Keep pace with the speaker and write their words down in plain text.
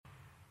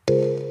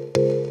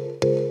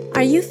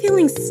Are you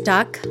feeling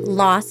stuck,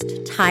 lost,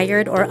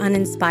 tired, or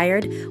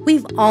uninspired?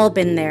 We've all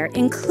been there,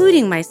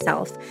 including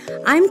myself.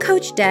 I'm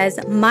Coach Des,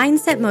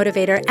 mindset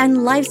motivator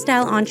and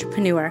lifestyle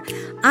entrepreneur.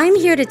 I'm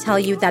here to tell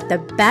you that the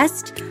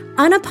best,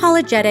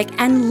 unapologetic,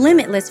 and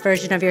limitless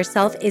version of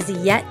yourself is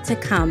yet to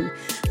come.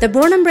 The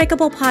Born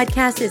Unbreakable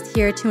podcast is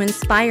here to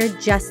inspire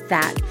just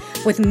that.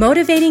 With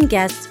motivating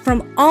guests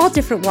from all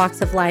different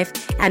walks of life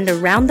and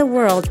around the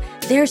world,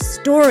 their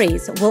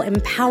stories will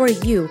empower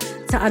you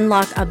to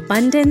unlock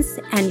abundance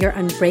and your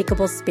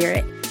unbreakable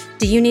spirit.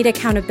 Do you need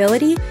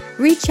accountability?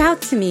 Reach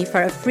out to me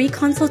for a free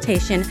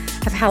consultation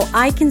of how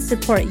I can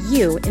support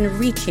you in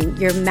reaching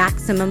your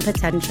maximum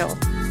potential.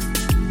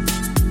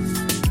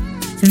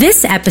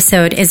 This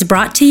episode is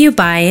brought to you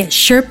by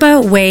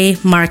Sherpa Way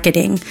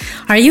Marketing.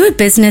 Are you a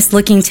business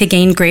looking to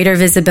gain greater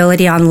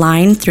visibility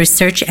online through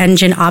search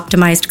engine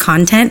optimized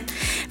content?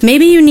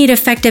 Maybe you need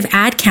effective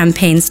ad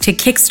campaigns to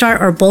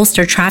kickstart or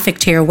bolster traffic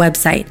to your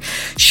website.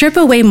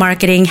 Sherpa Way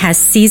Marketing has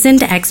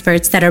seasoned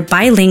experts that are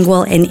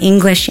bilingual in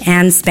English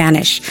and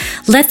Spanish.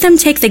 Let them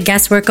take the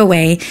guesswork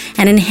away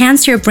and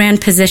enhance your brand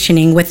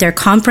positioning with their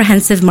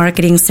comprehensive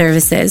marketing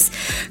services.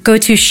 Go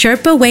to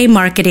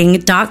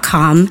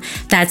sherpawaymarketing.com.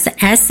 That's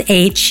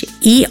SHERPAWAY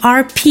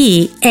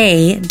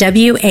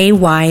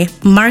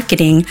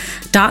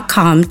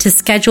marketing.com to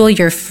schedule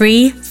your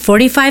free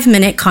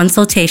 45-minute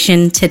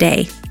consultation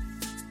today.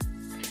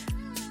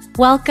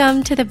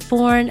 Welcome to the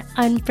Born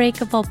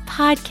Unbreakable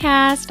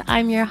podcast.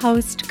 I'm your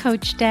host,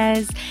 Coach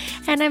Des,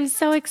 and I'm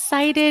so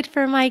excited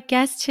for my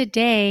guest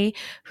today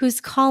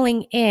who's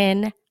calling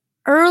in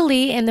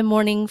early in the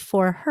morning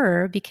for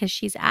her because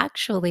she's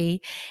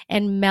actually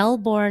in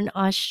Melbourne,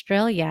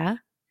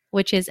 Australia,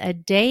 which is a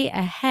day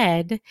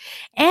ahead.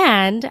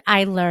 And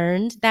I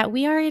learned that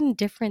we are in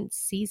different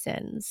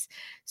seasons.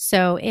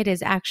 So it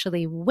is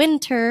actually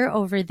winter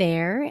over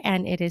there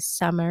and it is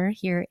summer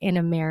here in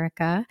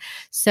America.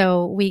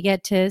 So we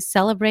get to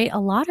celebrate a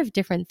lot of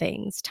different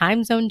things,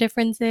 time zone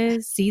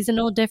differences,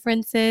 seasonal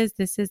differences.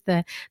 This is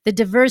the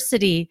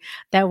diversity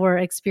that we're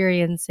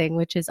experiencing,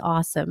 which is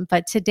awesome.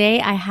 But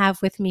today I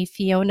have with me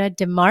Fiona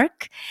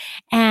DeMark,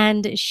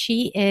 and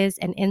she is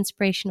an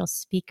inspirational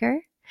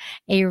speaker,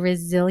 a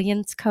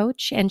resilience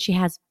coach, and she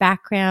has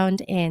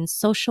background in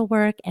social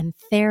work and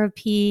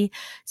therapy.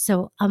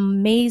 So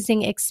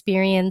amazing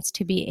experience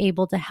to be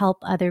able to help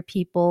other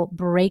people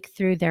break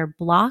through their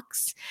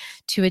blocks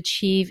to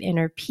achieve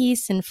inner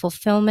peace and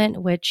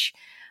fulfillment, which,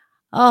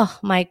 oh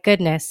my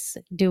goodness,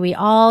 do we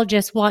all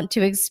just want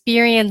to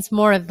experience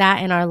more of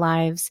that in our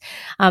lives?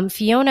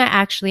 Fiona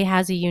actually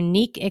has a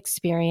unique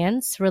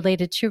experience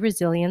related to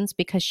resilience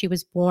because she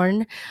was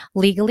born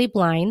legally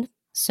blind.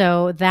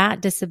 So that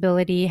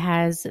disability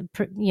has,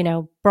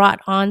 brought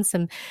on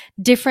some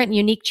different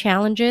unique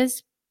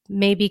challenges,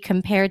 maybe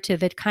compared to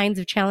the kinds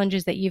of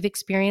challenges that you've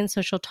experienced.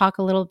 So she'll talk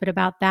a little bit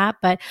about that,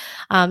 but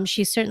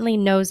she certainly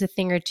knows a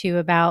thing or two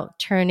about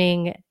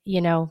turning,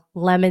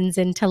 lemons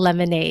into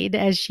lemonade,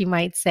 as she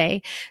might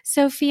say.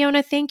 So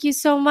Fiona, thank you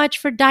so much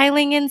for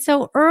dialing in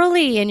so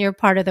early in your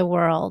part of the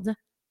world.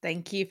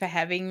 Thank you for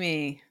having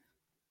me.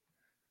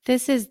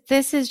 This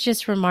is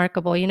just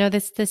remarkable.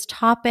 This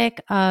topic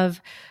of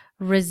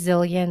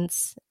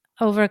resilience,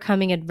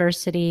 overcoming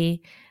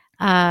adversity,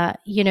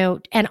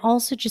 and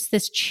also just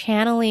this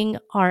channeling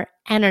our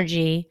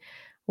energy,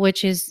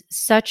 which is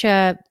such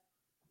it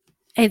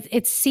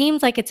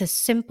seems like it's a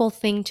simple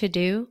thing to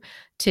do,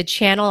 to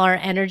channel our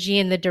energy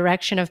in the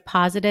direction of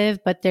positive,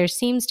 but there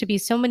seems to be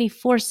so many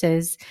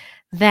forces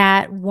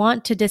that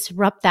want to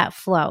disrupt that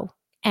flow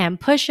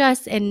and push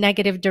us in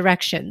negative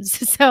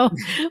directions. So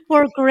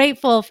we're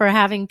grateful for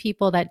having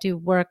people that do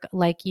work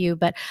like you.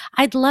 But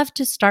I'd love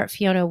to start,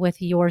 Fiona,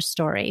 with your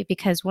story,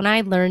 because when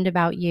I learned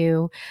about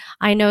you,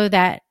 I know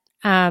that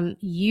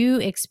you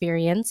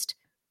experienced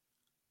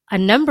a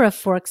number of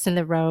forks in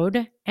the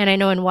road. And I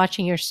know in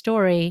watching your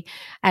story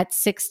at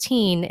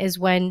 16 is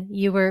when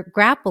you were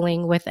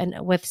grappling with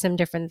some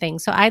different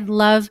things. So I'd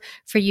love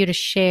for you to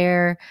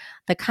share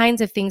the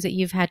kinds of things that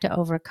you've had to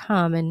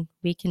overcome, and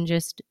we can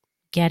just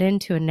get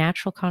into a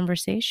natural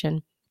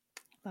conversation.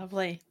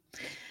 Lovely.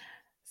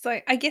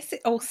 So I guess it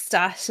all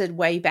started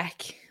way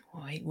back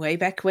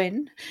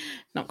when,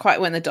 not quite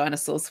when the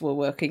dinosaurs were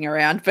working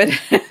around, but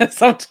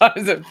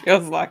sometimes it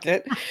feels like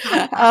it.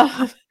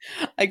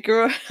 I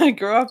grew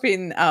up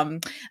in a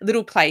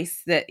little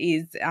place that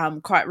is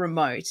quite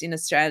remote in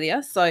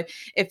Australia. So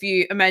if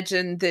you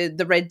imagine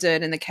the red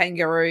dirt and the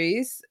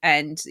kangaroos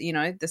and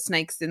the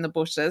snakes in the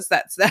bushes,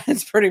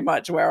 that's pretty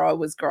much where I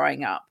was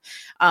growing up.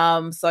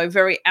 So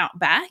very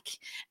outback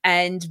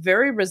and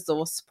very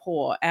resource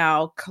poor.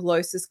 Our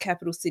closest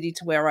capital city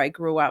to where I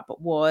grew up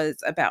was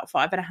about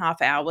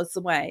 5.5 hours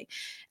away,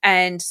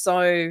 and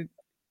so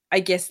I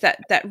guess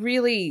that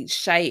really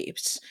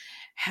shaped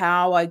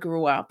how I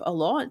grew up a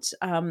lot.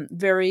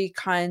 Very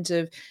kind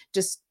of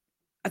just,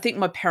 I think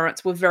my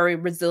parents were very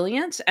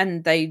resilient,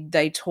 and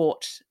they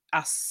taught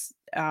us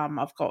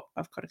I've got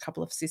a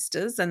couple of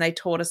sisters, and they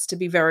taught us to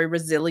be very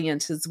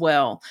resilient as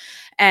well.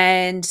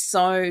 And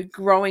so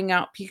growing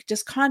up, you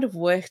just kind of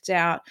worked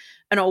out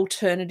an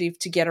alternative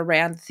to get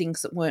around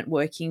things that weren't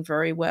working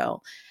very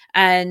well.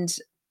 And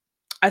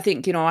I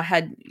think, I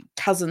had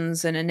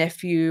cousins and a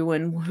nephew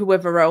and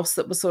whoever else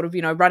that was sort of,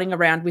 running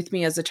around with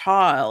me as a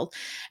child.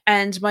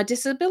 And my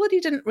disability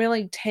didn't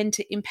really tend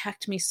to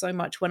impact me so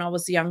much when I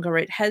was younger.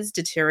 It has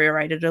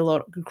deteriorated a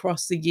lot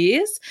across the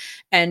years.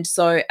 And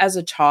so as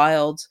a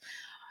child,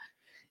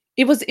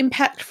 it was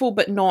impactful,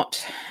 but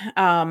not,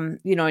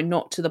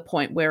 not to the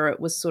point where it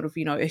was sort of,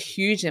 a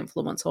huge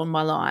influence on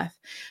my life.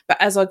 But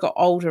as I got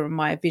older and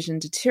my vision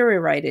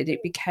deteriorated,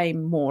 it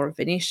became more of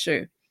an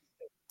issue.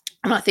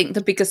 And I think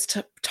the biggest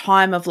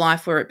time of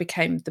life where it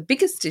became the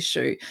biggest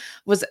issue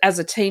was as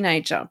a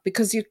teenager,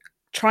 because you're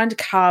trying to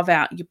carve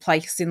out your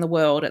place in the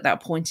world at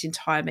that point in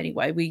time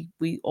anyway.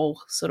 We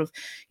all sort of,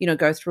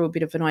 go through a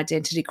bit of an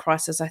identity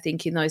crisis, I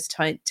think, in those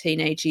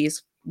teenage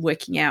years,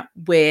 working out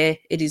where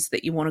it is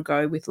that you want to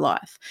go with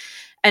life.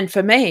 And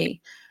for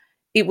me,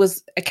 it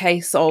was a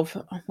case of,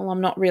 well,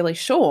 I'm not really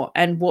sure.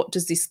 And what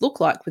does this look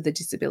like with a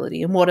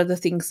disability? And what are the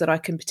things that I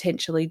can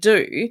potentially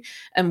do?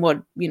 And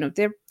what,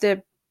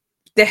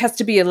 there has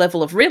to be a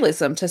level of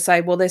realism to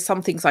say, well, there's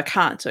some things I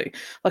can't do.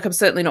 Like, I'm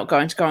certainly not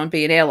going to go and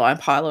be an airline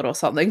pilot or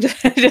something.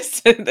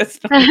 That's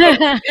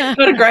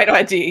not a great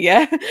idea,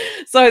 yeah?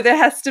 So there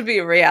has to be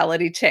a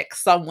reality check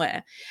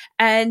somewhere.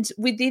 And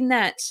within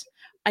that,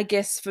 I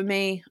guess for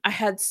me, I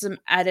had some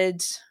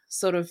added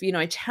sort of,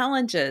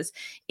 challenges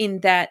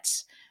in that,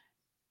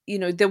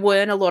 there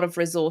weren't a lot of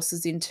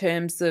resources in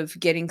terms of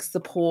getting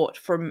support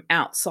from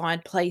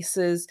outside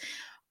places.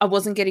 I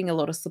wasn't getting a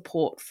lot of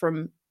support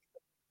from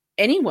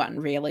anyone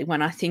really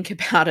when I think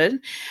about it.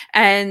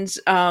 And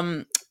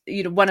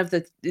one of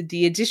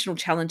the additional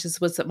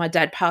challenges was that my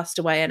dad passed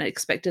away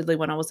unexpectedly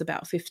when I was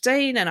about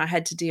 15, and I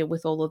had to deal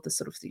with all of the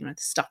sort of the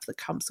stuff that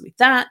comes with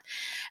that.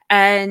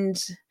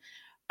 And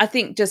I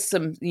think just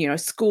some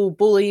school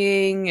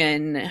bullying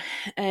and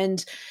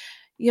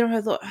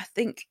I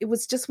think it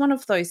was just one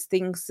of those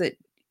things that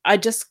I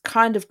just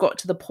kind of got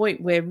to the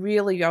point where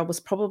really I was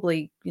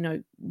probably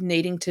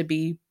needing to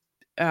be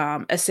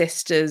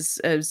assessed as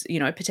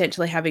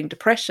potentially having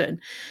depression.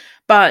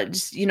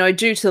 But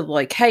due to the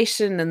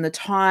location and the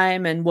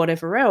time and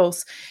whatever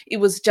else, it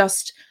was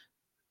just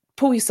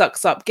pull your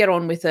socks up, get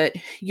on with it,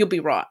 you'll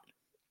be right.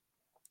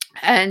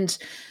 And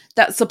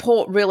that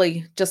support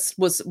really just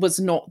was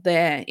not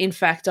there. In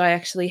fact, I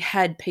actually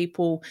had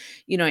people,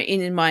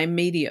 in my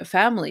immediate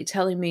family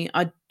telling me,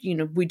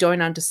 we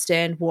don't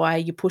understand why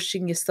you're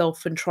pushing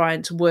yourself and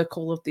trying to work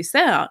all of this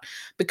out,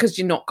 because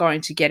you're not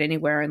going to get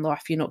anywhere in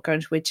life. You're not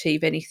going to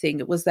achieve anything.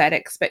 It was that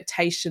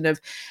expectation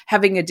of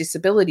having a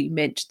disability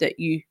meant that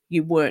you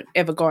weren't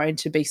ever going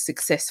to be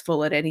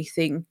successful at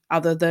anything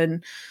other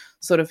than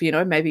sort of,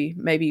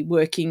 maybe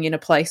working in a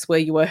place where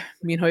you were,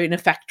 in a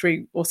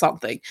factory or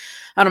something.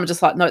 And I'm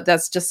just like, no,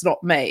 that's just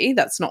not me.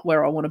 That's not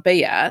where I want to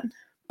be at,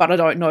 but I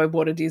don't know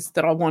what it is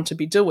that I want to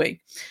be doing.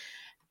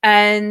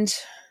 And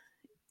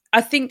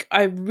I think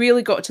I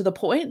really got to the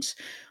point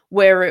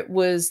where it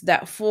was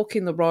that fork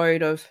in the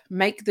road of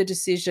make the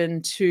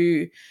decision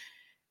to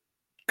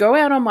go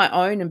out on my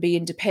own and be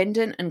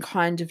independent and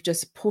kind of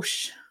just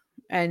push.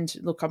 And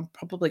look, I'm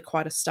probably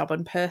quite a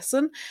stubborn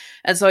person.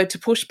 And so to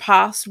push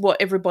past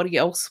what everybody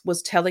else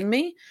was telling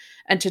me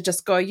and to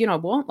just go, you know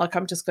what, like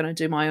I'm just going to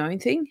do my own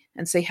thing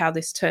and see how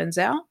this turns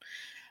out.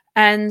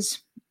 And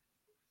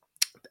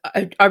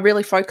I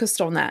really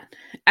focused on that.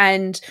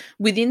 And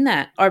within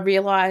that, I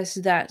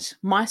realized that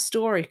my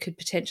story could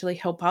potentially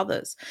help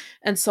others.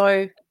 And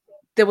so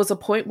there was a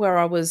point where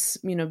I was,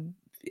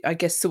 I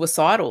guess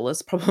suicidal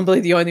is probably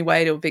the only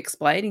way to be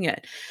explaining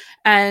it.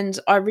 And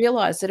I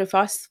realized that if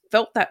I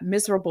felt that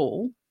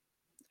miserable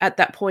at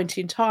that point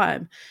in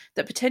time,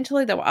 that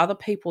potentially there were other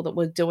people that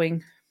were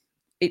doing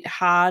it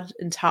hard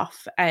and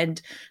tough and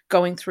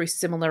going through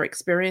similar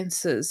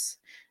experiences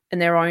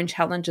and their own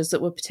challenges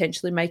that were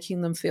potentially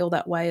making them feel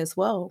that way as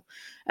well.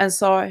 And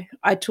so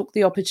I took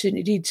the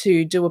opportunity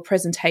to do a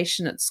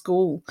presentation at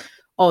school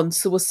on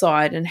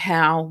suicide and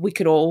how we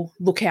could all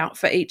look out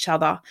for each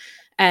other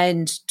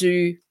and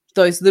do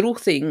those little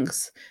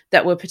things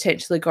that were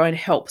potentially going to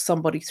help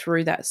somebody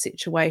through that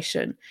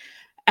situation.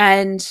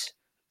 And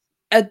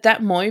at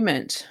that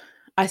moment,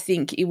 I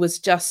think it was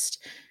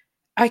just,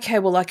 okay,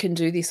 well, I can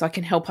do this. I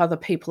can help other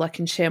people. I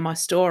can share my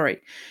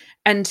story.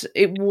 And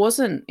it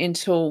wasn't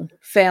until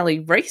fairly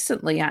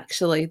recently,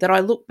 actually, that I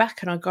look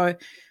back and I go,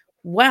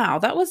 wow,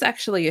 that was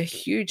actually a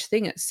huge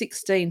thing at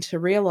 16 to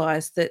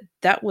realize that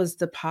that was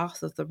the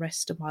path of the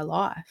rest of my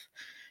life.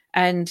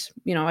 And,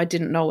 I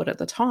didn't know it at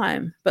the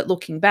time, but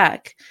looking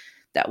back,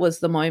 that was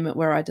the moment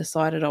where I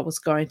decided I was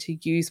going to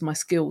use my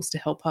skills to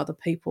help other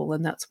people.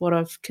 And that's what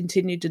I've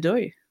continued to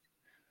do.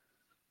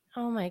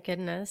 Oh my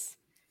goodness.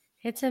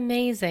 It's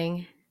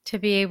amazing to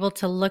be able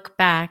to look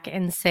back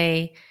and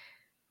say,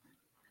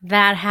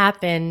 that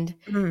happened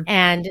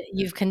and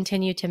you've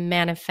continued to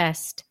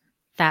manifest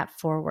that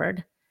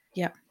forward.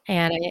 Yeah.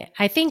 And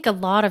I think a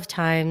lot of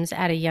times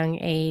at a young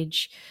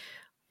age,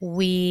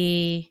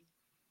 we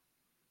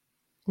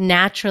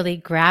naturally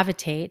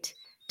gravitate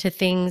to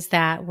things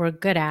that we're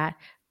good at,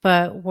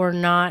 but we're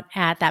not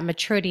at that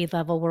maturity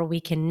level where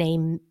we can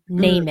name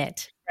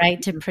it,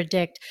 right? To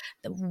predict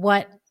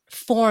what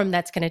form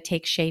that's going to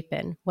take shape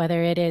in,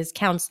 whether it is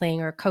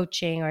counseling or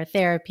coaching or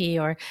therapy,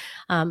 or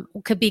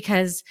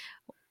because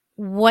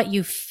what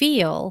you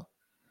feel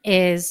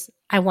is,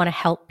 I want to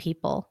help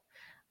people.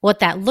 What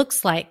that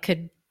looks like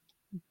could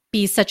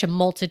be such a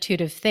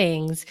multitude of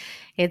things.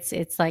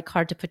 It's like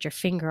hard to put your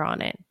finger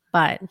on it,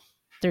 but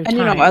through And,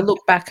 time. I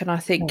look back and I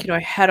think,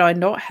 had I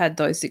not had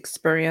those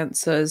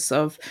experiences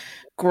of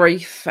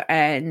grief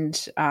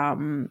and,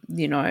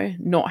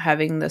 not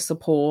having the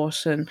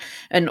support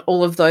and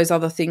all of those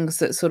other things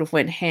that sort of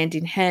went hand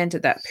in hand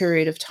at that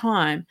period of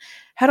time,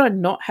 had I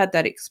not had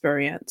that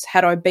experience,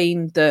 had I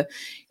been the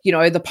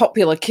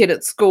popular kid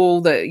at school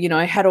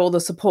that, had all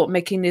the support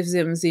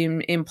mechanisms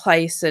in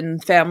place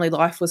and family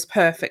life was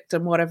perfect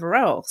and whatever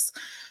else,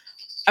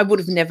 I would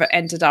have never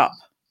ended up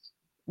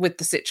with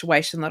the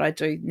situation that I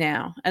do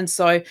now. And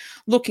so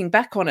looking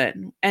back on it,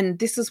 and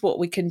this is what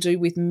we can do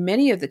with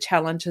many of the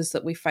challenges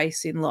that we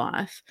face in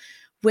life,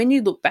 when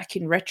you look back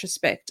in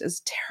retrospect,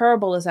 as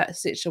terrible as that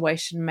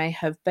situation may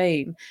have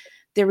been,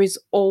 there is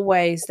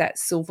always that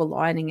silver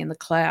lining in the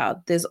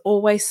cloud. There's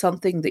always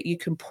something that you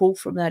can pull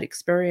from that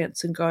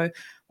experience and go,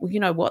 well, you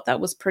know what,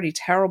 that was pretty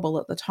terrible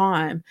at the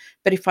time,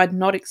 but if I'd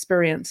not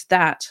experienced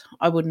that,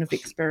 I wouldn't have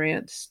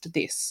experienced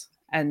this.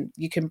 And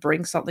you can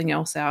bring something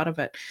else out of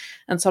it.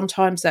 And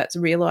sometimes that's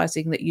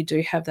realizing that you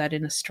do have that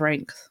inner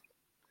strength.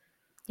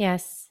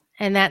 Yes.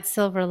 And that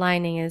silver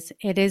lining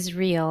is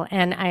real.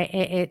 And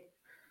it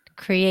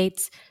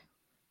creates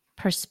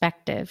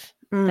perspective.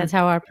 That's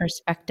how our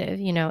perspective,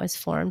 is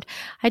formed.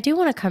 I do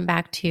want to come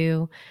back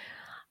to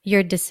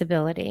your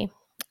disability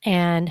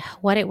and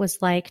what it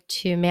was like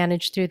to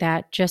manage through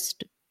that,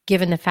 just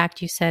given the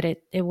fact you said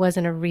it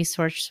wasn't a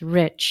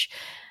resource-rich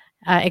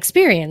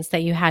experience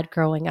that you had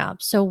growing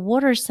up. So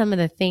what are some of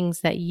the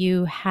things that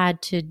you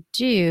had to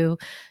do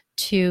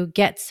to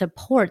get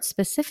support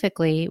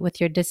specifically with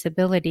your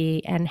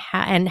disability, and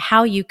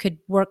how you could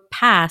work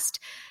past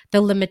the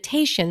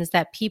limitations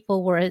that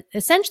people were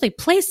essentially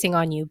placing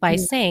on you by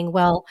saying,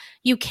 well,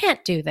 you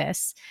can't do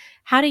this?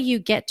 How do you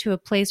get to a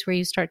place where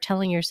you start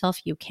telling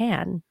yourself you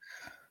can?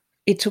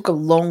 It took a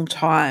long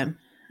time,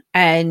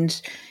 and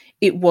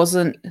it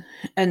wasn't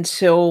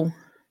until,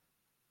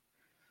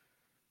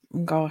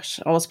 gosh,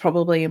 I was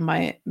probably in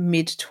my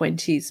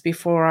mid-20s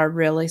before I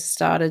really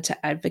started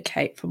to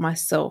advocate for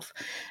myself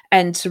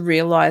and to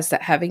realize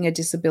that having a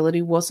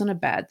disability wasn't a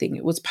bad thing.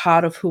 It was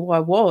part of who I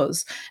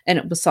was, and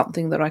it was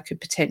something that I could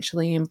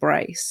potentially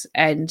embrace.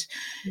 And,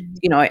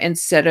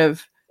 instead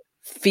of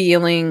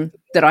feeling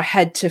that I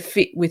had to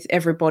fit with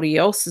everybody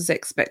else's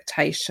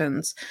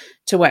expectations,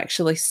 to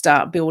actually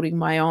start building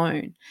my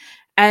own.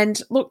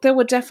 And look, there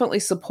were definitely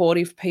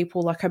supportive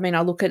people.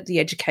 I look at the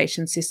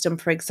education system,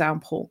 for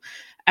example,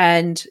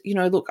 and,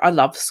 look, I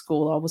loved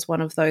school. I was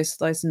one of those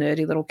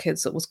nerdy little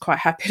kids that was quite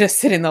happy to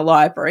sit in the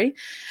library.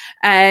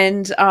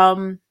 And,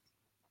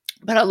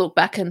 but I look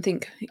back and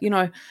think,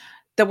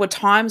 there were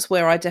times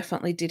where I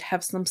definitely did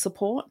have some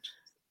support,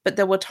 but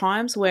there were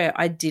times where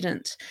I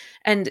didn't.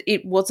 And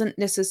it wasn't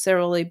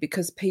necessarily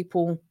because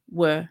people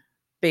were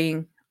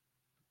being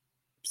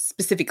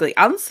specifically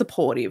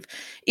unsupportive.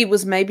 It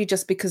was maybe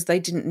just because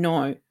they didn't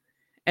know.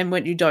 And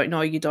when you don't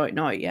know, you don't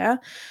know, yeah?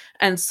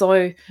 And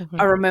so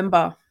I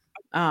remember,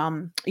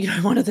 one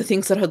of the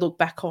things that I look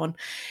back on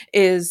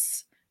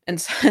is, and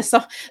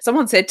so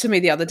someone said to me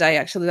the other day,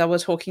 actually, they were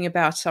talking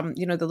about,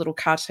 the little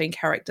cartoon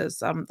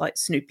characters, like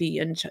Snoopy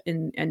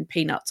and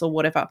Peanuts or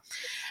whatever.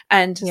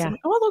 And like,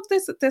 oh,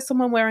 look, there's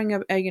someone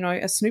wearing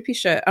a Snoopy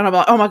shirt. And I'm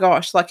like, oh my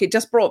gosh, like it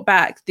just brought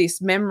back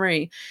this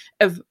memory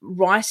of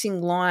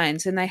writing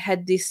lines. And they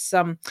had this,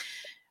 I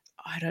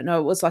don't know,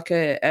 it was like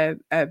a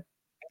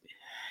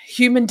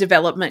human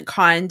development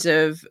kind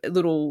of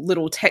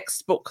little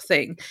textbook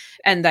thing,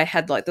 and they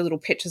had like the little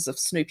pictures of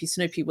Snoopy.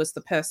 Snoopy was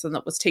the person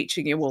that was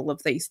teaching you all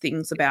of these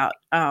things about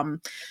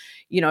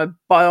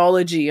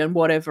biology and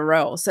whatever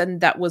else,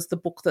 and that was the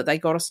book that they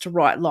got us to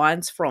write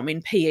lines from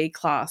in PE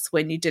class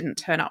when you didn't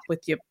turn up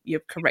with your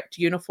correct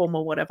uniform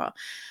or whatever.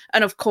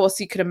 And of course,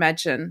 you could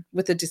imagine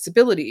with a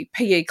disability,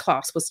 PE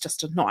class was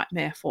just a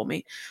nightmare for me.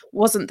 It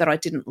wasn't that I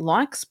didn't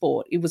like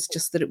sport, it was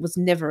just that it was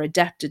never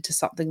adapted to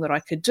something that I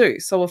could do.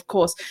 So of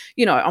course,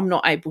 I'm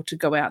not able to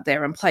go out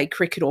there and play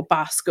cricket or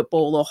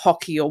basketball or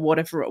hockey or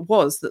whatever it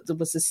was that there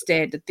was a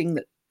standard thing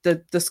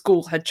that the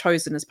school had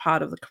chosen as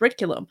part of the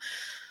curriculum.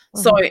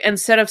 So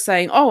instead of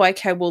saying, oh,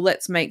 okay, well,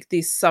 let's make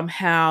this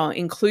somehow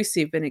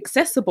inclusive and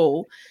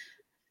accessible,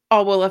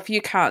 oh, well, if you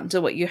can't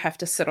do it, you have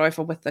to sit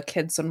over with the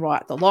kids and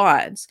write the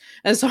lines.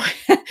 And so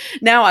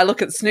now I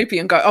look at Snoopy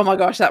and go, oh my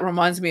gosh, that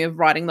reminds me of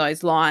writing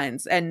those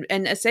lines and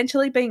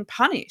essentially being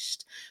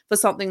punished for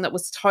something that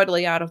was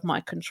totally out of my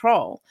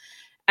control.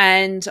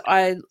 And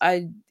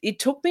it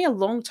took me a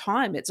long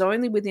time. It's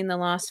only within the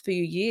last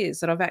few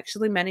years that I've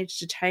actually managed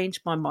to change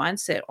my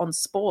mindset on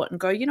sport and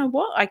go, you know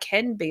what? I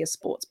can be a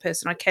sports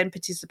person. I can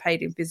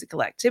participate in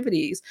physical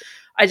activities.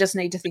 I just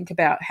need to think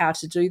about how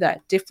to do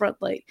that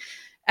differently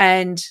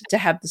and to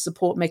have the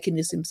support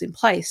mechanisms in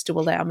place to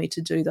allow me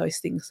to do those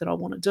things that I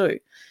want to do.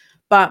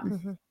 But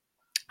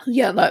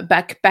yeah,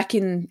 like back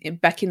in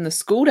the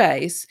school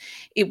days,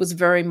 it was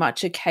very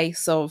much a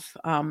case of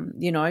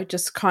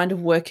just kind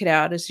of work it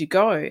out as you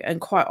go. And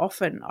quite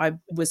often I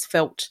was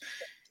felt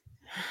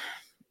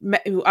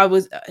I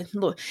was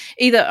look,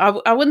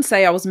 either I wouldn't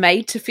say I was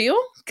made to feel,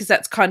 because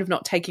that's kind of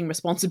not taking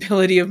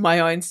responsibility of my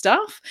own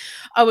stuff.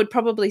 I would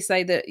probably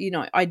say that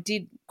I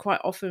did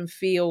quite often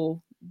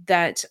feel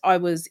that I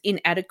was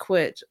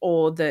inadequate,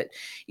 or that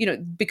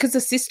because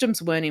the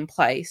systems weren't in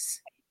place,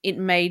 it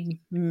made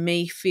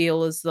me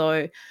feel as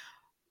though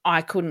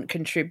I couldn't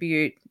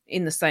contribute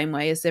in the same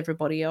way as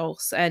everybody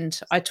else. And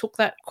I took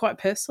that quite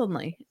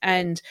personally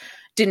and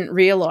didn't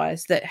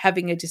realize that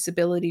having a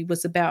disability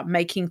was about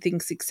making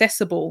things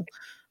accessible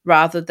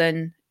rather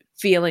than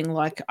feeling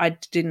like I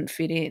didn't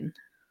fit in.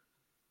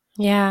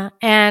 Yeah.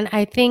 And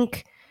I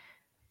think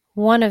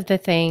one of the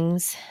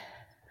things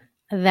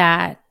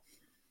that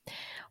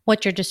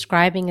what you're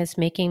describing is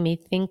making me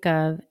think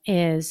of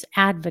is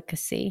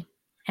advocacy,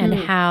 and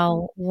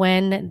how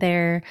when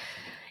there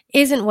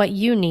isn't what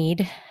you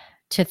need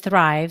to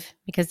thrive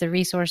because the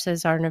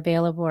resources aren't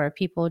available or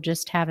people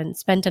just haven't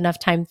spent enough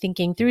time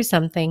thinking through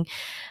something,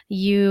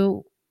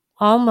 you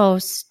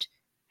almost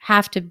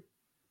have to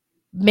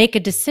make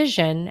a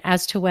decision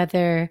as to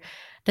whether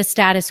the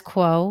status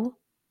quo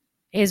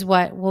is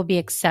what will be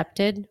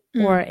accepted,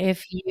 or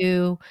if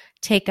you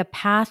take a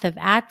path of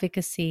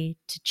advocacy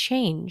to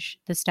change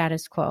the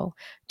status quo,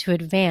 to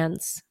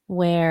advance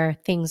where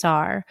things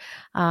are.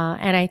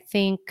 And I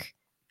think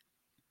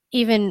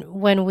even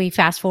when we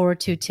fast forward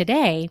to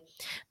today,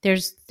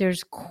 there's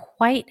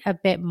quite a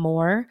bit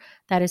more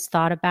that is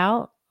thought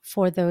about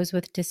for those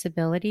with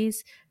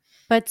disabilities,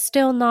 but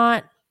still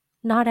not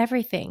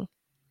everything.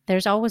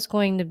 There's always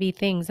going to be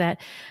things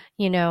that,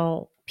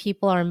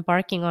 people are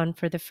embarking on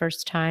for the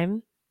first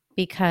time,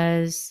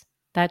 because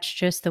that's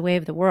just the way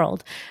of the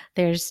world.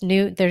 There's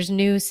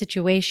new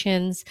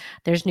situations,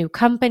 there's new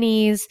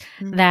companies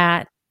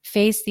that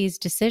face these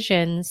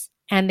decisions,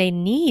 and they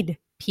need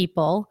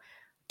people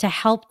to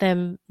help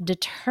them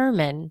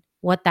determine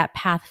what that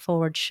path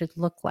forward should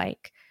look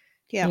like.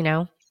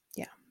 Yeah.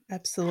 Yeah,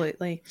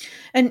 absolutely.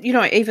 And,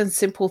 even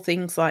simple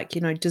things like,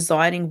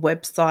 designing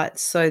websites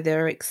so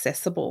they're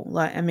accessible.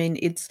 Like, I mean,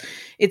 it's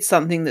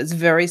something that's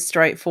very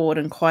straightforward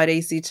and quite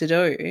easy to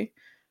do,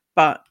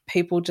 but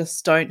people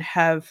just don't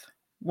have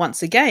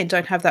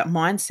that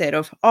mindset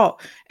of, oh,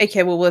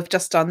 okay, well, we've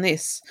just done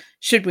this.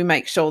 Should we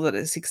make sure that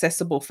it's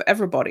accessible for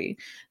everybody?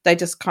 They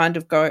just kind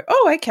of go,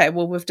 oh, okay,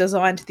 well, we've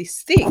designed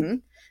this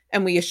thing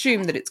and we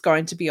assume that it's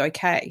going to be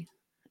okay.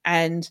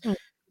 And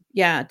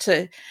yeah,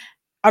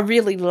 I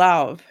really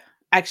love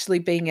actually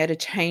being able to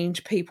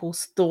change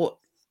people's thought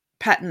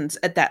patterns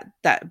at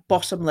that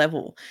bottom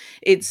level.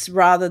 It's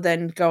rather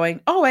than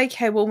going, oh,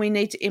 okay, well, we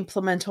need to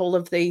implement all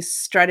of these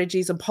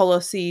strategies and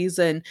policies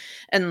and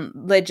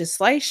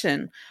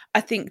legislation.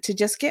 I think to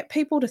just get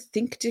people to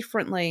think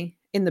differently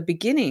in the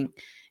beginning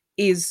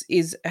is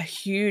a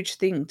huge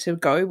thing to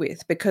go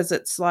with, because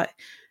it's like,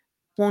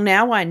 well,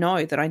 now I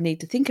know that I need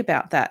to think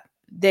about that,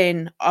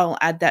 then I'll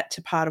add that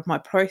to part of my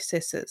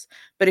processes.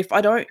 But if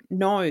I don't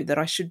know that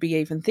I should be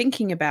even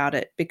thinking about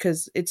it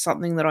because it's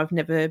something that I've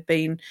never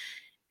been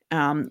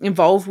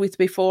involved with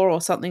before,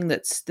 or something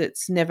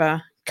that's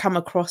never come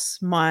across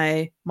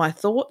my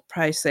thought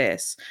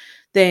process,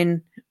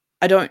 then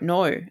I don't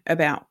know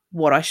about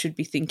what I should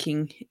be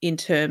thinking in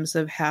terms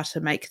of how to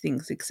make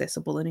things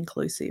accessible and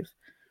inclusive.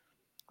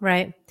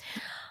 Right.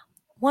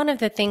 One of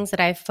the things that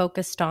I've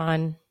focused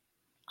on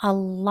a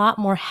lot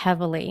more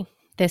heavily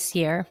this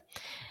year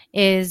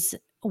is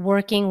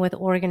working with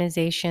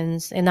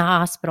organizations in the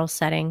hospital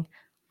setting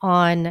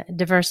on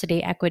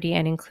diversity, equity,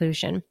 and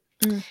inclusion.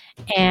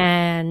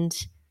 And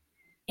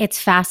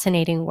it's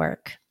fascinating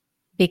work,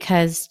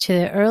 because to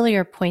the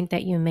earlier point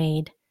that you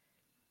made,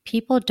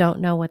 people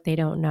don't know what they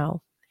don't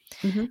know.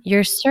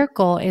 Your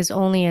circle is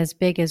only as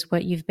big as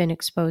what you've been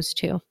exposed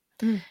to.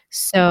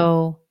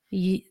 So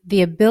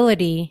the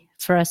ability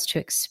for us to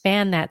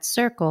expand that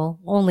circle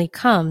only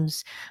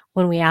comes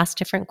when we ask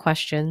different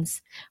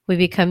questions, we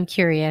become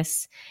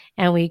curious,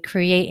 and we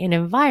create an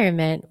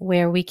environment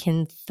where we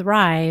can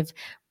thrive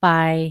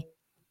by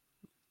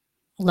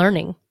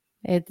learning.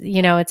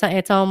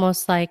 It's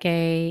almost like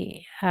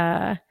making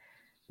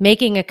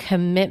a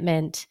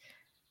commitment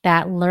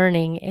that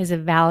learning is a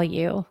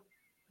value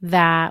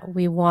that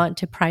we want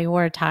to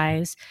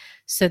prioritize,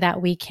 so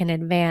that we can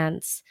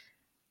advance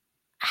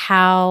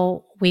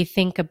how we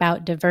think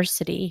about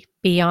diversity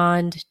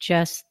beyond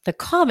just the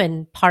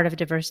common part of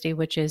diversity,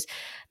 which is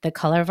the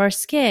color of our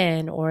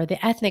skin or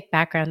the ethnic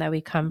background that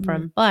we come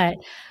from, but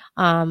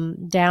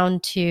down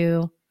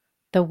to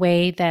the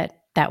way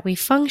that that we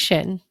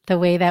function, the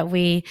way that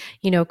we,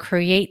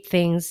 create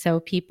things. So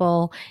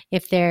people,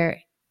 if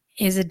there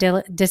is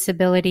a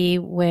disability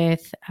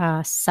with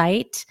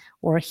sight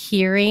or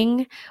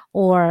hearing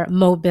or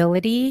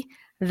mobility,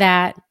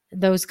 that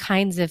those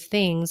kinds of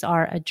things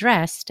are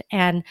addressed.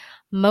 And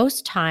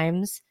most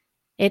times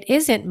it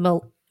isn't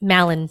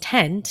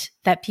malintent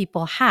that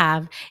people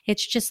have.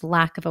 It's just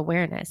lack of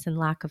awareness and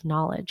lack of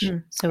knowledge.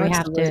 So we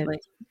have to, Absolutely.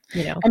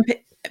 you know, And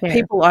share.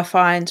 people, I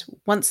find,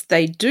 once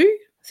they do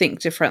think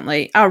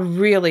differently, are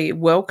really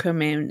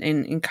welcome and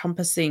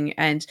encompassing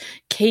and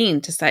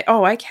keen to say,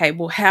 "Oh, okay,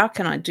 well, how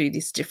can I do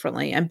this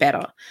differently and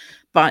better?"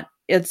 But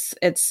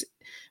it's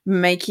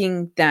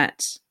making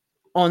that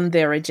on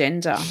their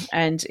agenda,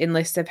 and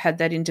unless they've had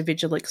that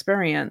individual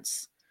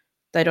experience,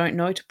 they don't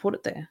know to put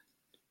it there.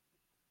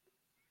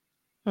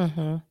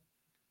 Mm-hmm.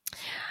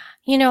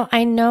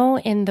 I know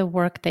in the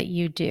work that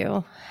you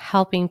do,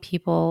 helping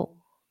people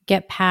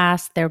get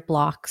past their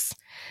blocks,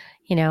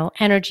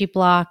 energy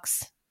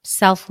blocks,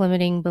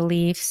 self-limiting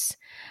beliefs.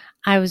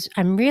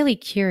 I'm really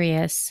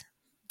curious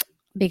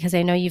because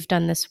I know you've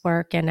done this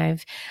work,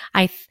 and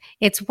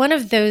it's one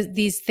of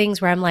these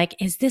things where I'm like,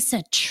 is this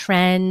a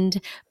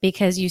trend?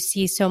 Because you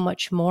see so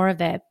much more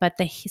of it, but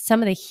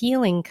some of the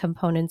healing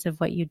components of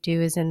what you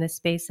do is in the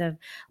space of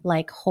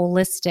like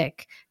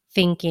holistic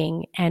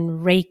thinking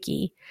and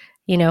Reiki.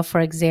 For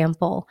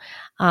example,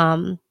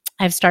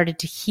 I've started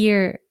to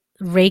hear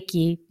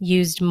Reiki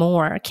used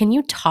more. Can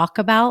you talk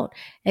about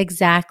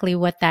exactly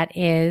what that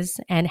is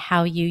and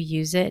how you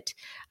use it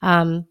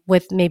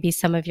with maybe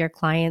some of your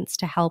clients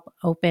to help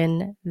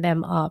open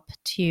them up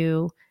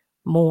to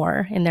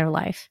more in their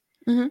life?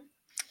 Mhm.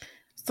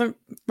 So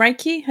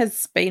Reiki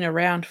has been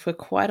around for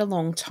quite a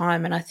long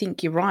time, and I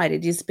think you're right.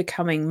 It is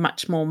becoming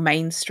much more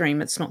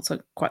mainstream. It's not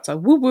quite so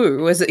woo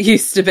woo as it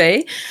used to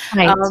be.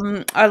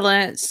 Right. I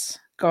learnt,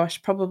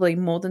 gosh, probably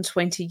more than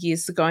 20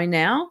 years ago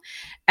now,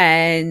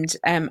 and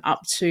am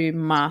up to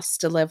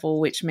master level,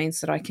 which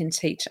means that I can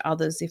teach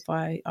others if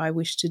I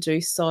wish to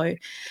do so.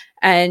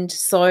 And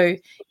so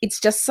it's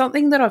just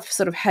something that I've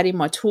sort of had in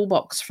my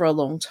toolbox for a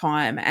long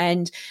time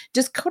and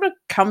just kind of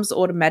comes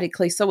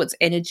automatically. So it's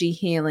energy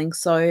healing,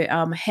 so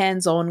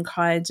hands-on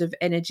kinds of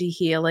energy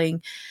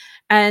healing.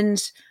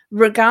 And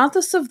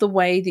regardless of the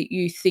way that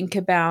you think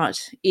about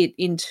it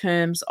in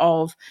terms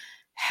of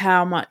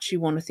how much you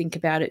want to think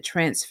about it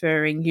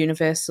transferring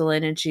universal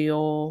energy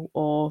or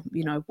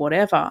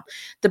whatever,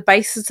 the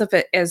basis of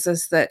it is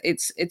that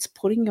it's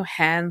putting your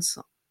hands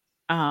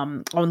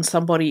on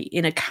somebody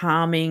in a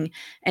calming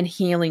and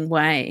healing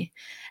way.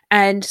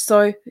 And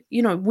so,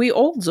 we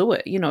all do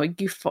it.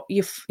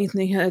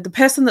 The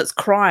person that's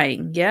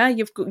crying, yeah,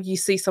 you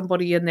see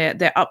somebody and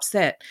they're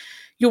upset,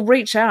 you'll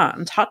reach out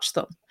and touch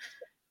them.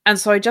 And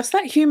so, just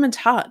that human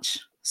touch,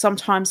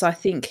 sometimes I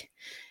think,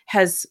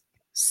 has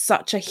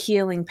such a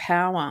healing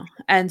power.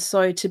 And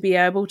so, to be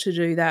able to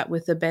do that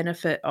with the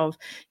benefit of,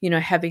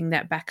 having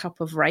that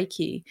backup of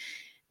Reiki,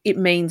 it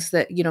means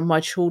that,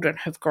 my children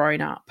have grown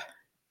up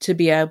to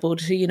be able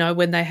to,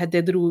 when they had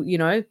their little,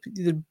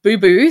 the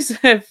boo-boos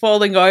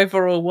falling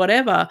over or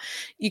whatever,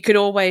 you could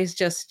always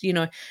just,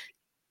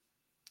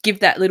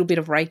 give that little bit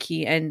of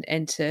Reiki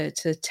and to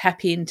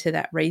tap into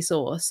that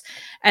resource.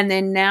 And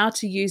then now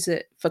to use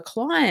it for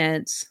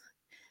clients,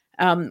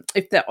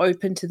 if they're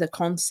open to the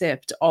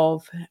concept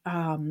of,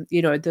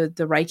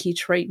 the Reiki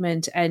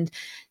treatment and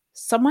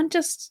someone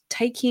just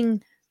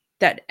taking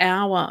that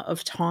hour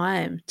of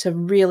time to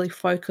really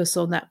focus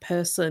on that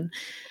person.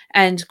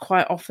 And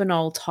quite often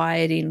I'll tie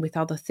it in with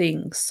other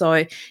things.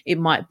 So it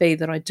might be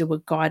that I do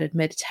a guided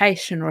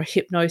meditation or a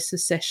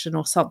hypnosis session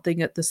or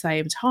something at the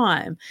same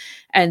time.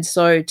 And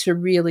so to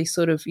really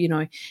sort of,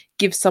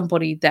 give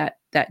somebody that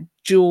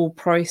dual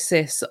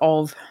process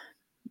of,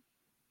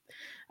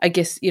 I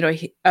guess,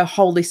 a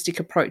holistic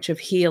approach of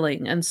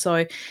healing. And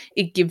so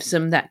it gives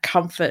them that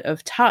comfort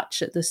of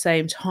touch at the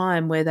same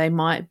time where they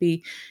might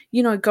be,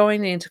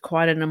 going into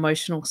quite an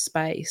emotional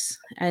space.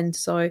 And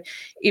so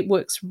it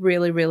works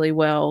really, really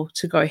well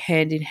to go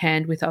hand in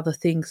hand with other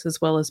things as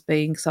well as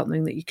being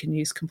something that you can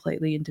use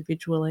completely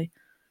individually.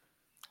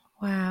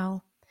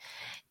 Wow.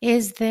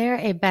 Is there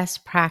a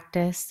best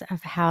practice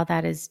of how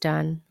that is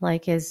done?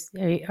 Like,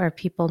 are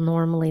people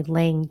normally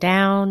laying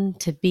down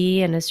to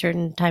be in a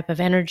certain type of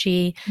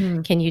energy?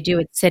 Hmm. Can you do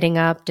it sitting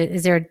up?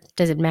 Does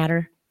it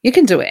matter? You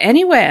can do it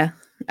anywhere.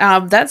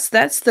 That's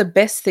the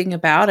best thing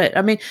about it.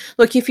 I mean,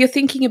 look, if you're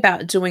thinking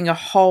about doing a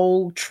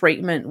whole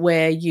treatment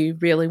where you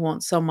really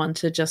want someone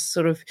to just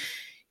sort of,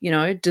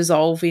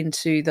 dissolve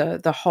into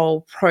the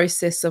whole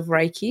process of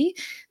Reiki,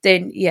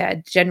 then yeah,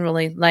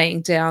 generally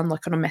laying down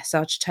like on a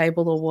massage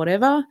table or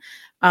whatever,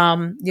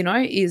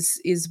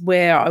 is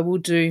where I will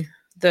do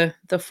the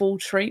full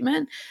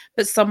treatment.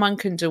 But someone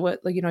can do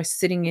it, like,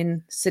 sitting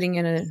in just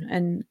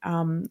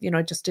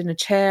in a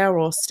chair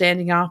or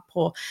standing up,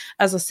 or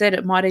as I said,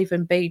 it might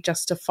even be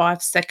just a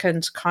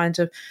 5-second kind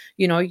of,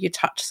 you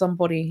touch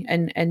somebody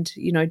and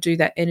do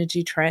that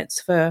energy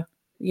transfer.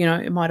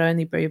 It might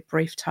only be a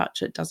brief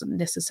touch. It doesn't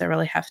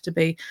necessarily have to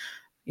be,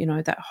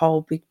 that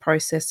whole big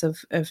process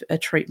of a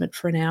treatment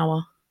for an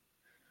hour.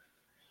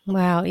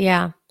 Wow,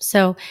 yeah.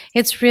 So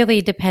it's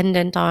really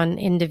dependent on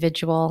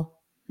individual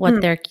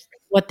Mm,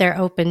 what they're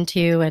open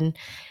to,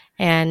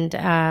 and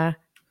I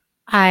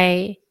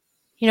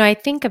I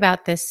think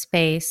about this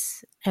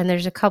space, and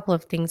there's a couple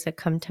of things that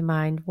come to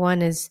mind.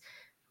 One is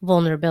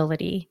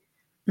vulnerability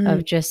mm,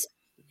 of just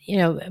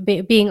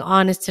being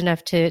honest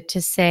enough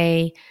to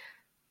say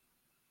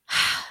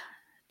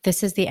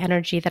this is the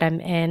energy that I'm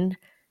in,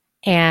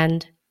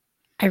 and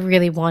I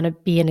really want to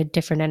be in a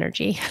different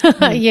energy.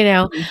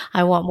 mm, mm,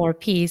 I want more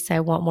peace.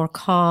 I want more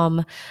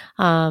calm.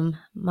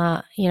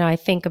 I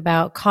think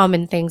about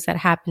common things that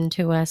happen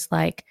to us,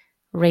 like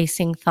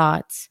racing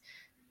thoughts,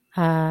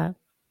 uh,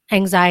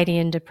 anxiety,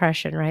 and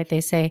depression. Right?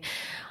 They say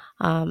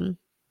um,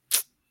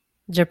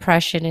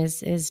 depression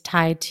is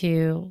tied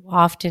to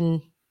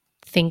often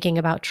thinking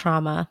about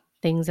trauma,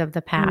 things of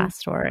the mm,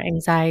 past, or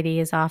anxiety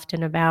is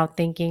often about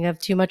thinking of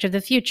too much of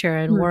the future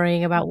and mm.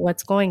 worrying about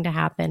what's going to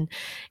happen.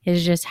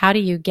 Is just how do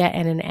you get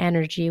in an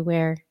energy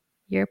where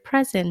you're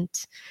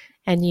present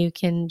and you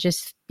can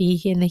just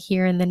be in the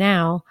here and the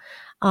now.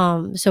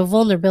 So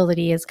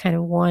vulnerability is kind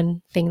of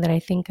one thing that I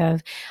think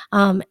of.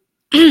 Um,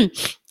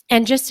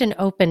 and just an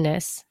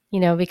openness,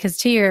 because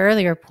to your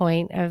earlier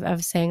point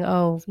of saying,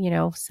 oh,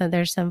 so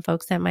there's some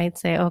folks that might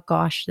say, oh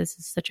gosh, this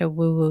is such a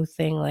woo woo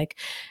thing. Like,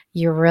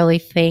 you really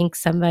think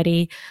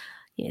somebody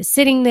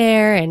sitting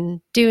there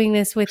and doing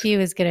this with you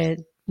is going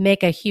to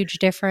make a huge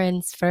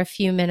difference for a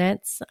few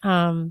minutes?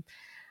 I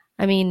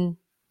mean,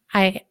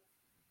 I,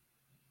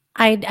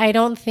 I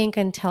don't think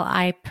until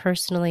I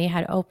personally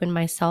had opened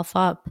myself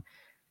up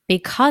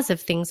because of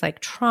things like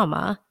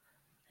trauma,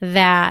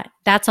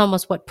 that's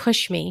almost what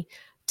pushed me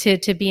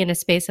to be in a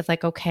space of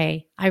like,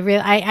 okay, I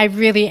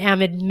really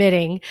am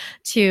admitting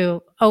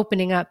to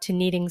opening up to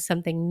needing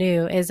something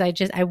new. Is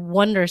I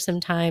wonder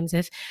sometimes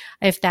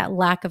if that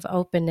lack of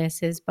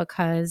openness is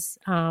because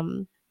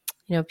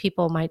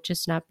people might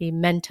just not be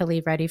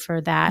mentally ready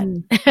for that,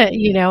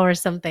 Mm. or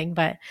something.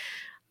 But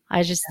I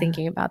was just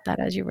thinking about that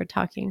as you were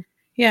talking.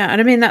 Yeah,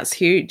 and I mean, that's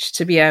huge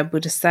to be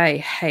able to say,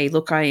 "Hey,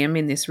 look, I am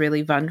in this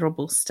really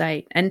vulnerable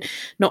state." And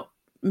not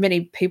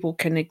many people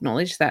can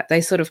acknowledge that.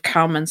 They sort of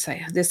come and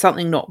say, "There's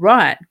something not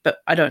right," but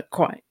I don't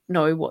quite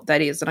know what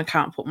that is, and I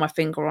can't put my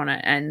finger on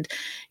it. And,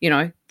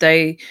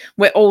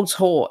 we're all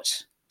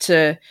taught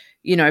to,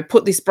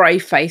 put this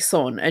brave face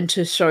on and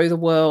to show the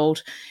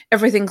world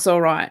everything's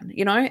all right.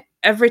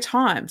 Every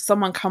time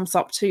someone comes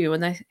up to you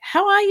and they,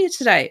 "How are you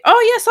today?"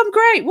 "Oh, yes, I'm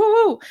great. Woo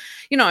woo."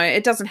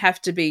 It doesn't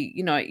have to be,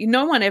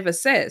 no one ever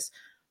says,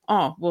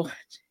 "Oh, well,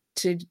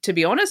 to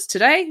be honest,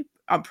 today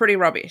I'm pretty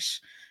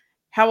rubbish."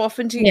 How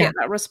often do you Yeah, get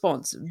that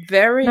response?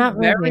 Very, not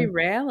very really.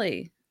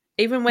 rarely.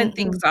 Even when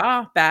things Mm-mm.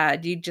 are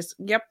bad, you just,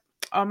 "Yep,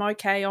 I'm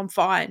okay, I'm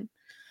fine."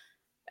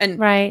 And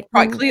Right,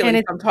 quite and clearly,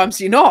 it's sometimes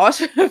you're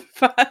not.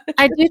 But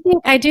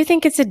I do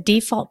think it's a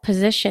default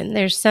position.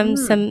 There's some mm,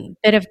 some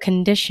bit of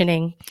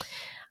conditioning,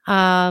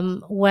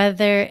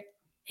 whether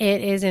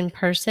it is in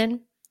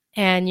person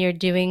and you're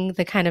doing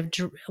the kind of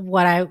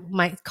what I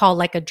might call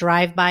like a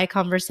drive-by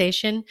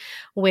conversation,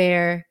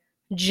 where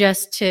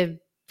just to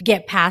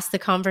get past the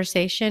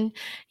conversation,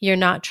 you're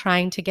not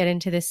trying to get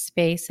into this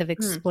space of mm,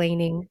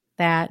 explaining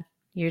that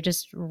you're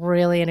just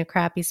really in a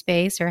crappy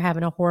space or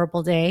having a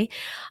horrible day.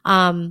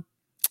 Um,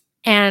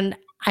 and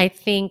I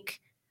think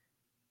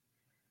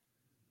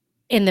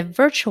in the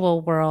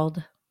virtual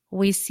world,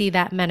 we see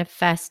that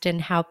manifest in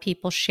how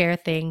people share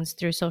things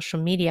through social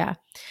media,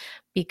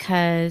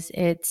 because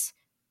it's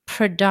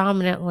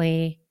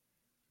predominantly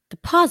the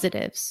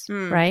positives,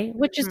 mm, right?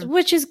 Which is mm.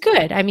 which is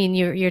good. I mean,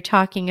 you're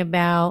talking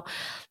about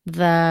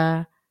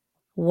the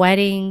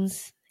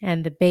weddings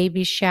and the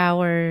baby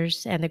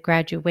showers and the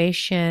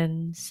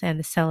graduations and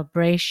the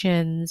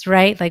celebrations,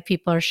 right? Like,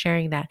 people are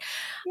sharing that.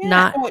 Yeah,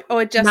 Not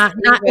or just not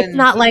it's even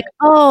not like,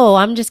 "Oh,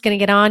 I'm just gonna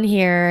get on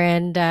here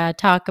and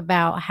talk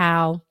about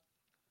how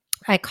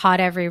I caught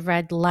every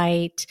red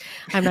light.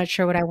 I'm not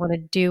sure what I want to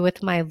do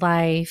with my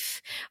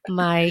life.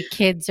 My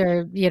kids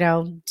are,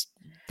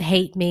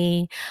 hate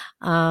me.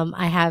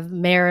 I have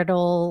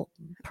marital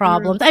mm,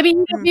 problems." I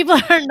mean, mm.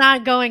 people are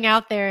not going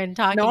out there and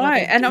No, talking about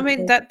their and I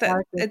mean deepest, that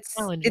darkest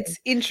challenges. it's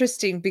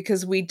interesting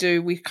because we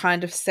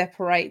kind of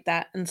separate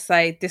that and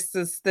say this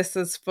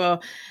is for,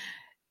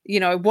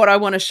 what I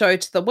want to show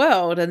to the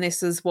world, and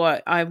this is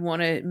what I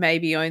want to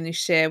maybe only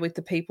share with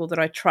the people that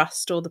I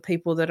trust or the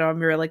people that I'm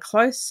really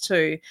close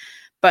to.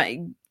 But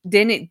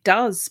then it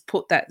does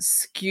put that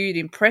skewed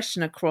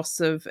impression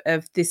across of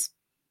this,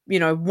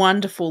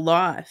 wonderful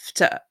life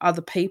to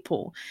other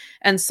people.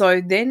 And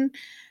so then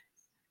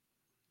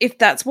if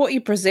that's what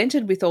you're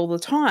presented with all the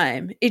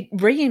time, it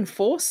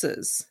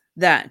reinforces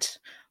that,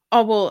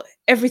 "Oh, well,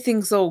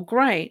 everything's all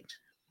great,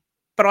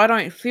 but I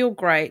don't feel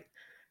great.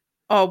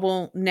 Oh,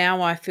 well,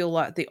 now I feel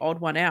like the odd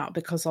one out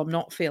because I'm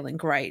not feeling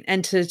great."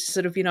 And to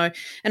sort of,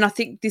 and I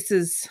think this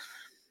is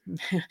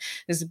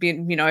there's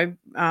been,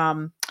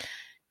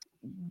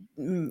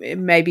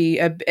 maybe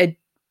a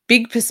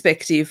big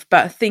perspective,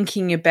 but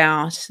thinking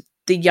about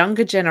the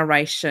younger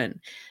generation,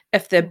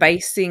 if they're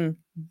basing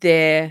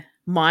their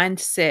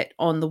mindset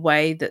on the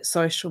way that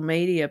social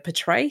media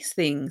portrays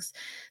things,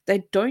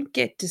 they don't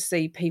get to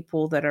see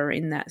people that are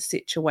in that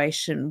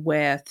situation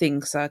where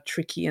things are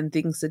tricky and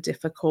things are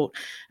difficult.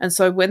 And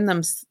so when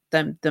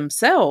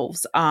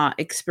themselves are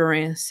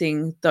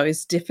experiencing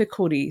those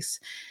difficulties,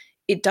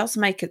 it does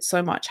make it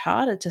so much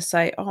harder to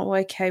say, oh,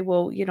 okay,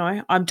 well,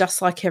 I'm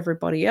just like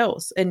everybody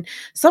else. And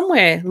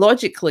somewhere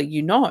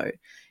logically,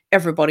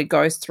 everybody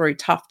goes through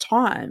tough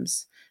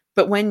times.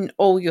 But when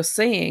all you're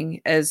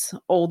seeing is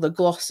all the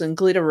gloss and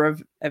glitter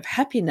of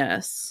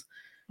happiness,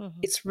 Mhm.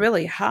 it's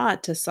really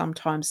hard to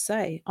sometimes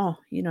say, oh,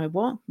 you know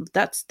what,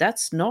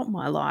 that's not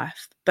my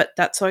life, but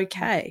that's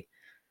okay.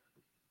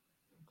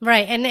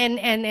 Right. And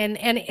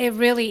it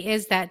really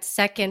is that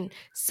second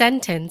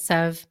sentence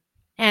of,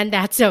 and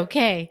that's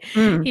okay,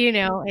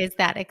 Mm, is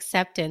that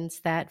acceptance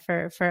that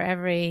for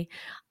every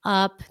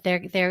up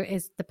there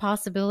is the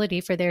possibility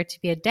for there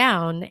to be a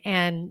down,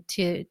 and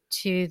to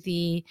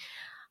the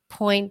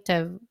point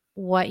of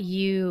what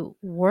you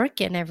work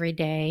in every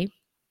day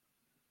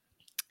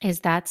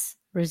is that's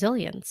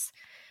resilience,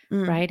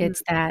 mm, right? mm,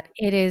 It's that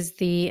it is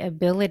the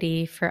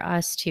ability for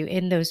us to,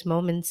 in those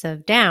moments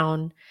of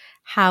down,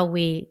 how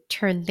we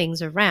turn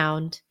things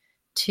around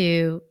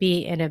to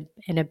be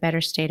in a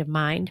better state of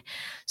mind.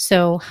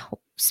 So,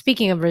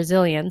 speaking of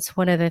resilience,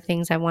 one of the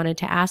things I wanted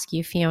to ask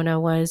you, Fiona,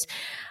 was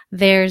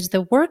there's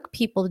the work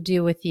people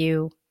do with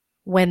you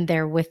when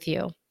they're with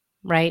you,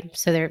 right?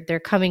 So they're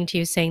coming to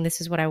you saying,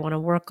 "This is what I want to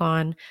work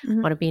on. I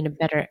mm. want to be in a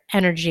better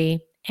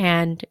energy,"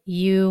 and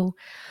you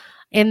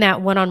in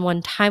that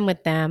one-on-one time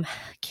with them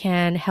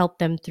can help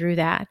them through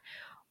that.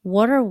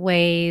 What are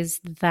ways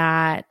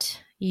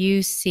that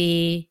you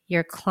see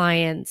your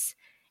clients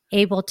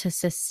able to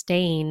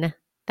sustain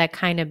that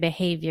kind of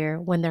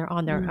behavior when they're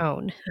on their Mm.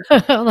 own?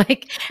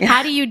 Like, Yeah.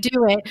 how do you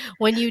do it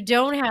when you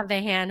don't have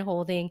the hand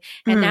holding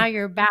and Mm. now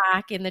you're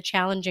back in the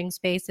challenging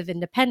space of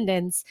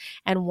independence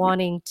and Yeah.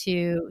 wanting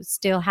to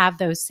still have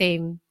those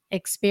same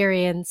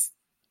experience,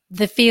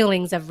 the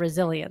feelings of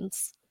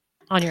resilience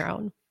on your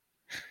own?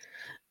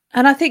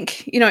 And I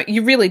think,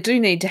 you really do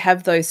need to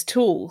have those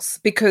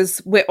tools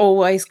because we're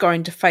always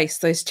going to face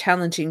those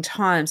challenging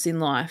times in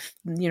life.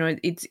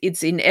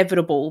 It's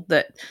inevitable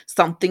that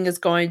something is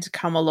going to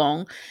come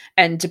along,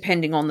 and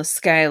depending on the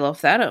scale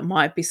of that, it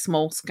might be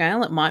small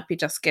scale, it might be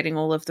just getting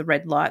all of the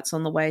red lights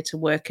on the way to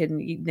work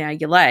and now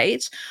you're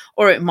late,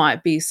 or it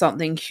might be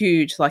something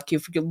huge like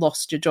you've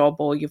lost your job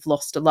or you've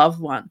lost a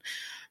loved one.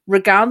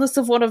 Regardless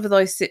of whatever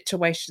those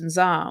situations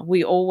are,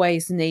 we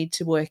always need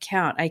to work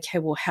out, okay,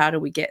 well, how do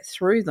we get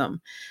through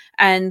them?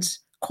 And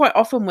quite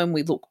often when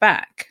we look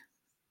back,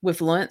 we've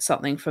learnt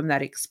something from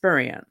that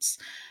experience.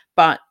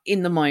 But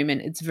in the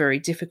moment, it's very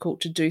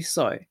difficult to do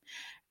so.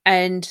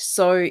 And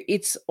so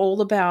it's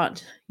all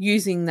about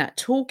using that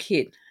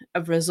toolkit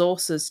of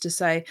resources to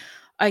say,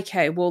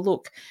 okay, well,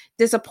 look,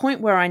 there's a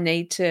point where I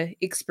need to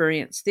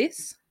experience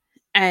this.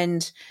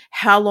 And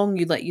how long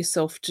you let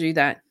yourself do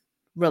that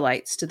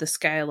relates to the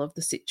scale of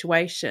the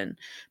situation.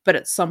 But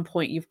at some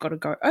point, you've got to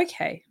go,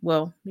 okay,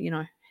 well,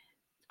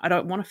 I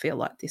don't want to feel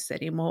like this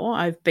anymore.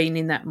 I've been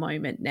in that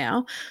moment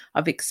now.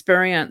 I've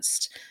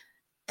experienced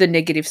the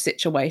negative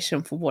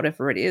situation for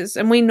whatever it is.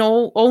 And we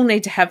know all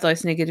need to have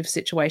those negative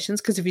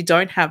situations because if you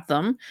don't have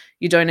them,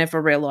 you don't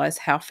ever realize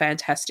how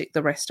fantastic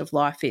the rest of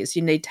life is.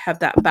 You need to have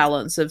that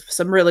balance of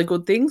some really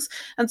good things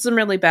and some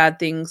really bad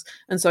things.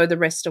 And so the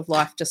rest of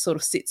life just sort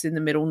of sits in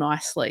the middle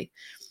nicely.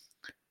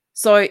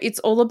 So it's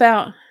all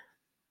about,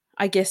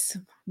 I guess,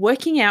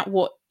 working out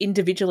what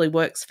individually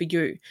works for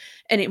you.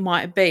 And it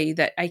might be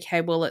that,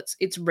 okay, well,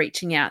 it's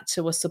reaching out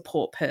to a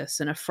support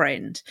person, a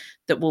friend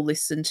that will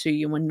listen to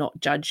you and not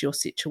judge your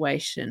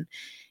situation.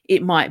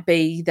 It might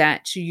be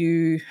that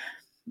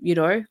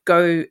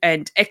go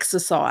and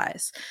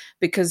exercise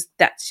because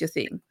that's your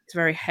thing. It's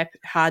very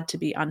hard to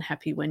be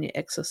unhappy when you're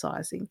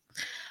exercising.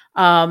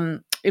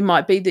 It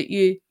might be that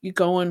you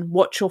go and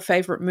watch your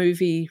favorite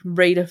movie,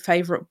 read a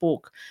favorite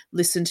book,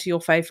 listen to your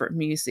favorite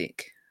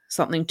music,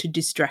 something to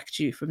distract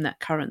you from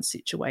that current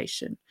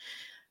situation.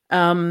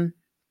 Um,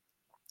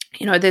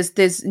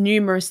 there's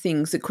numerous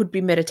things. It could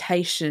be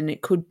meditation.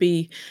 It could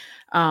be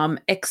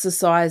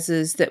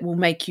exercises that will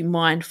make you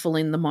mindful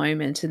in the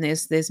moment. And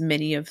there's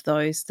many of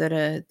those that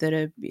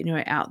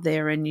are out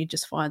there, and you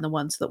just find the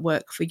ones that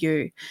work for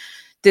you.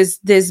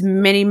 There's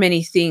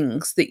many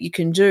things that you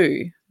can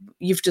do.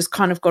 You've just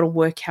kind of got to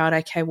work out,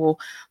 okay, well,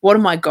 what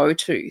are my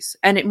go-tos?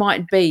 And it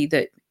might be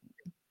that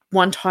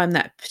one time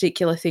that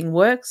particular thing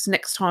works,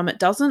 next time it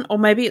doesn't, or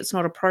maybe it's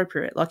not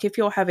appropriate. Like if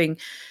you're having,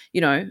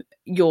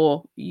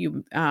 your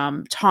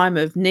time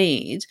of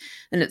need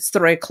and it's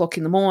 3 o'clock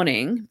in the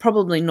morning,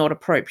 probably not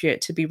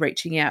appropriate to be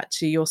reaching out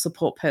to your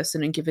support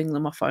person and giving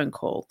them a phone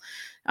call.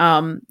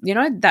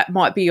 That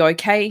might be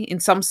okay in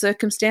some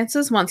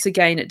circumstances. Once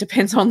again, it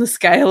depends on the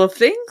scale of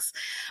things.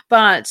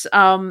 But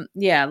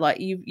yeah, like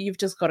you've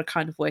just got to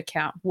kind of work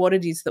out what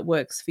it is that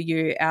works for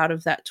you out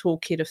of that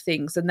toolkit of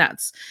things. And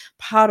that's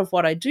part of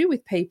what I do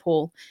with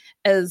people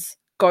is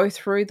go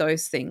through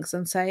those things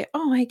and say,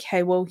 oh,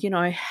 okay, well,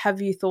 have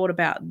you thought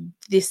about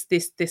this,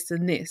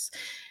 and this?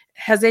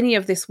 has any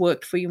of this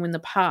worked for you in the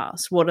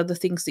past? What are the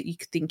things that you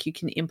think you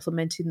can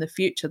implement in the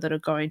future that are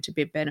going to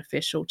be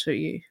beneficial to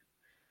you?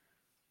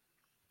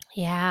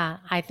 Yeah,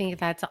 I think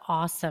that's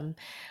awesome.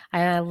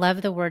 I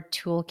love the word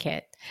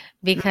toolkit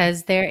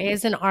because there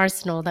is an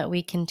arsenal that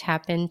we can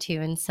tap into.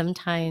 And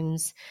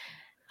sometimes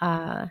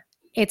uh,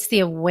 it's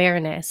the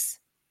awareness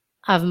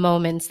of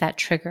moments that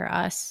trigger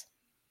us,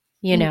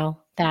 Mm.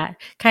 that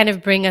kind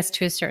of bring us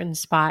to a certain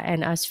spot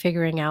and us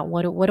figuring out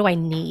what do I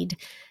need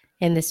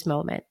in this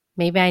moment?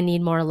 Maybe I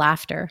need more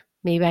laughter.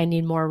 Maybe I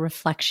need more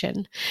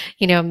reflection.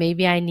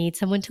 Maybe I need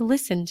someone to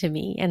listen to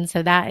me. And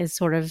so that is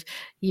sort of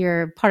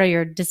your part of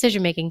your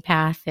decision making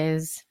path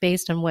is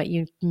based on what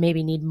you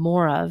maybe need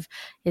more of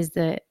is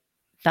the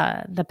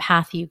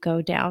path you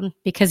go down.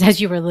 Because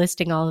as you were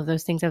listing all of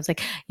those things, I was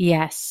like,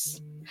 yes,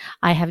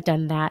 I have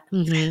done that.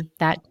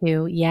 That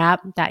too. Yeah.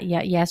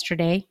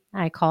 Yesterday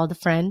I called a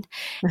friend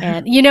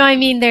and,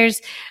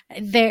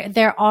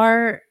 there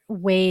are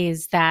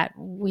ways that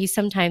we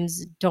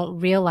sometimes don't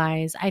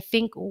realize. I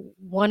think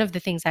one of the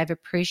things I've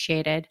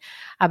appreciated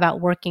about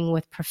working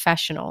with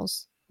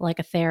professionals like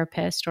a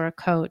therapist or a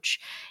coach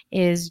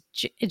is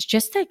it's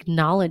just the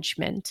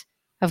acknowledgement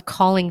of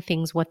calling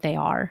things what they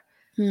are.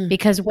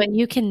 Because when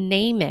you can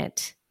name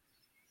it,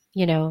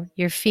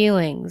 your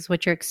feelings,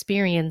 what you're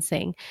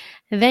experiencing,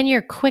 then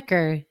you're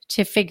quicker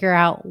to figure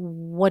out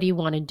what do you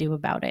want to do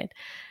about it.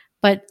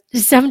 But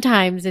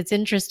sometimes it's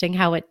interesting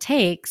how it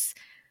takes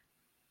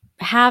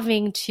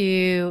having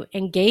to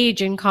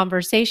engage in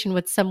conversation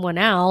with someone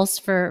else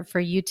for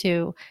you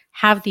to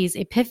have these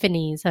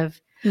epiphanies of,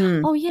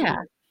 oh yeah,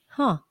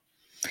 huh.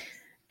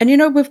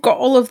 And we've got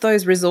all of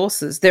those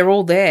resources. They're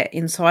all there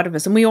inside of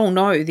us, and we all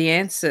know the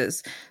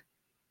answers.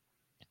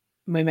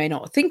 We may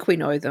not think we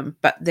know them,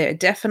 but they're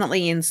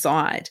definitely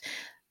inside.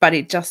 But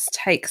it just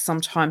takes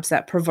sometimes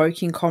that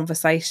provoking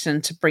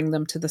conversation to bring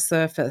them to the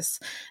surface.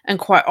 And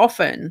quite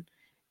often,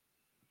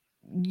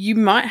 you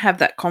might have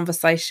that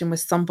conversation with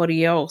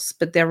somebody else,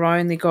 but they're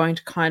only going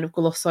to kind of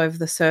gloss over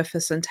the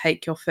surface and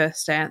take your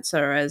first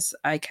answer as,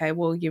 okay,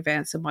 well, you've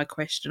answered my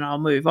question, I'll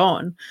move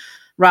on,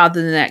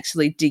 rather than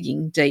actually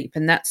digging deep.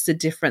 And that's the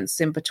difference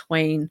in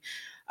between,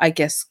 I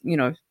guess,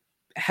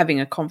 having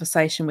a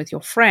conversation with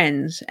your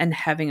friend and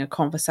having a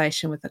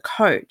conversation with a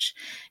coach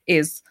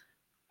is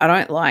I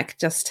don't like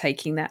just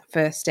taking that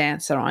first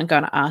answer. I'm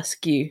going to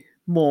ask you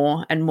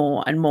more and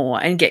more and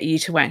more and get you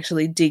to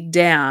actually dig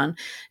down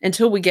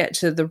until we get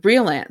to the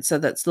real answer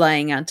that's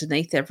laying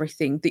underneath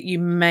everything that you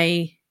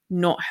may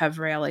not have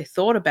really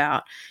thought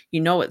about.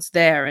 It's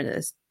there and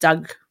it's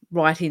dug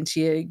right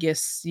into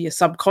your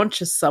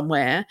subconscious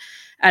somewhere.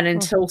 And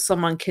until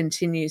someone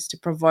continues to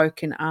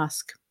provoke and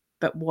ask,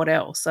 but what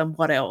else and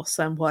what else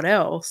and what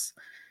else,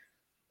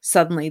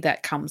 suddenly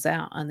that comes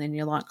out and then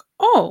you're like,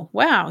 oh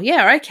wow,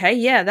 yeah, okay,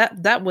 yeah,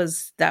 that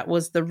was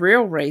the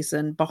real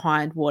reason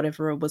behind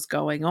whatever was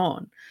going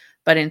on.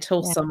 But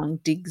until someone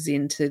digs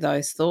into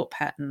those thought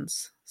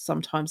patterns,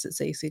 sometimes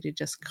it's easy to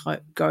just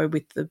go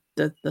with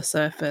the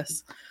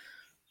surface.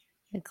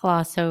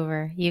 Gloss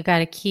over. You got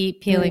to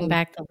keep peeling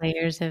back the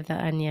layers of the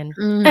onion.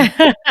 And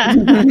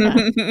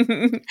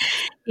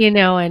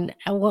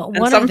one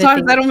sometimes of the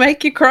things, that'll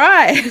make you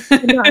cry.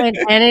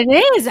 and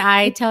it is.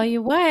 I tell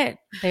you what,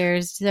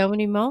 there's so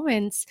many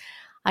moments.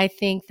 I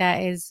think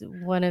that is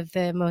one of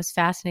the most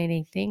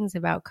fascinating things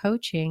about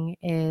coaching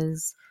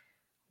is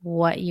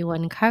what you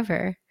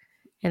uncover.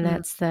 And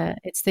there's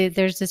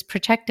this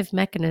protective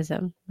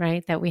mechanism,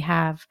 right, that we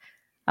have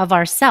of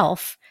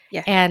ourself.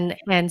 Yeah.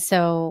 And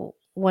so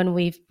when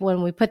we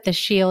put the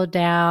shield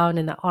down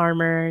and the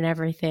armor and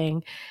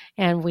everything,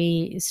 and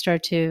we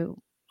start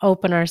to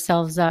open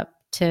ourselves up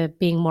to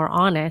being more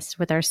honest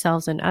with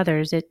ourselves and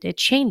others, it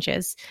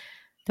changes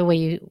the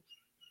way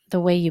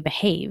you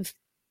behave.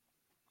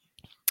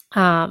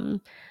 I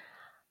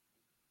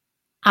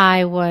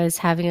was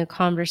having a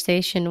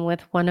conversation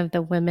with one of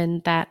the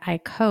women that I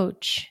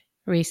coach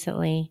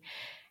recently,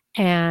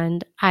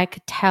 and I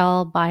could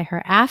tell by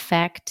her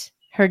affect,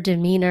 her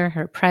demeanor,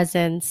 her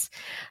presence,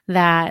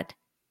 that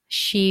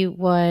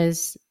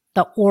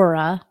the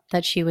aura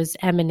that she was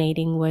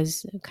emanating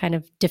was kind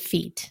of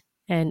defeat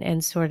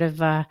and sort of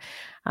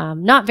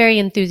not very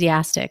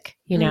enthusiastic,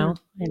 in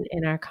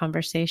our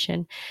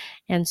conversation.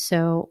 And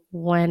so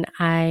when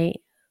I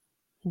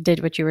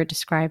did what you were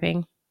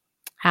describing,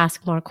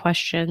 ask more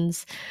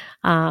questions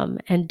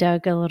and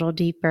dug a little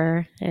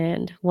deeper,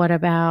 and what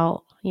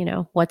about,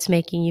 what's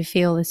making you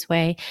feel this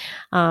way?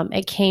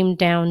 It came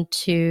down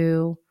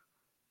to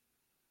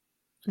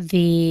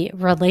the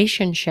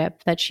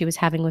relationship that she was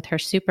having with her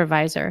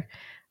supervisor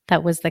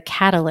that was the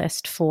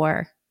catalyst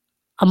for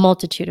a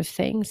multitude of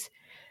things.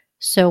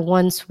 So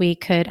once we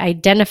could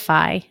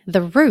identify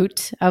the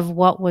root of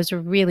what was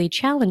really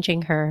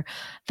challenging her,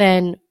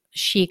 then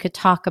she could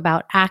talk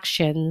about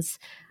actions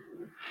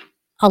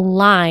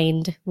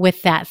aligned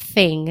with that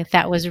thing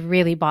that was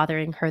really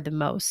bothering her the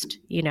most.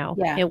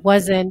 It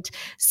wasn't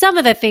some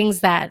of the things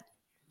that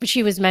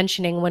she was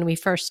mentioning when we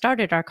first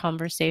started our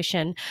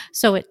conversation.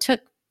 So it took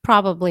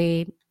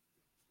probably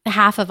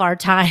half of our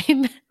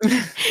time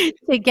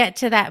to get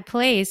to that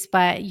place.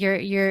 But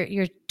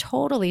you're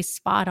totally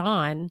spot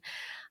on.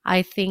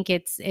 I think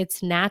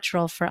it's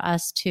natural for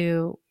us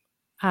to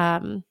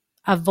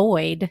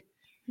avoid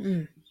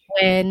Mm.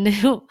 when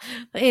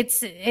it's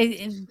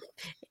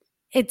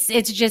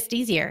just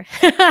easier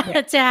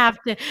Yeah. to have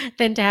to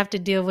than to have to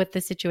deal with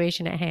the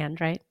situation at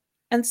hand, right?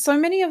 And so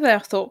many of our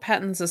thought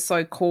patterns are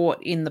so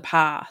caught in the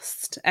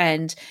past.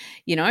 And,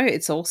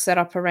 it's all set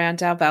up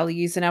around our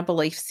values and our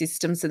belief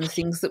systems and the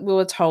things that we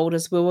were told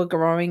as we were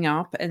growing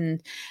up.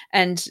 And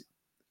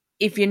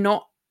if you're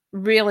not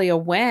really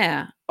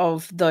aware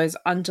of those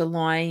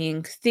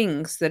underlying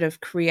things that have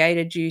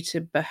created you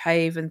to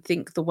behave and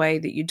think the way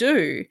that you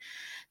do,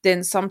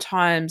 then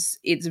sometimes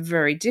it's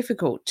very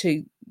difficult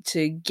to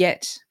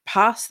get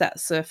past that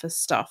surface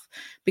stuff,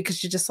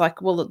 because you're just like,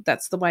 well,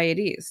 that's the way it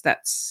is.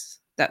 That's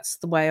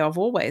the way I've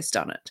always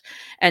done it.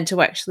 And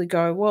to actually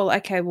go, well,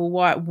 okay, well,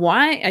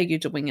 why are you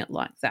doing it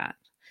like that?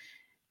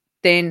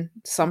 Then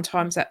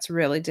sometimes that's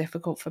really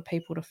difficult for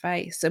people to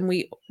face. And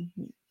we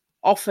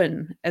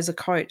often, as a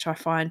coach, I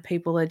find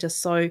people are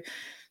just so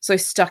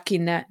stuck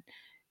in that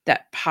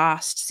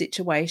past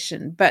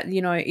situation. But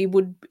it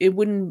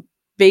wouldn't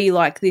be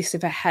like this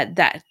if it had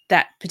that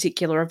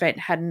particular event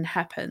hadn't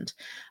happened.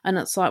 And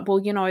it's like,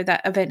 well,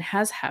 that event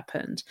has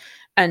happened,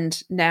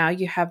 and now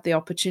you have the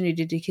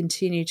opportunity to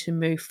continue to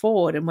move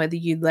forward. And whether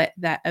you let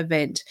that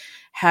event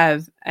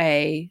have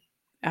an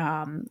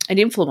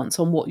influence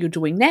on what you're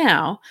doing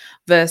now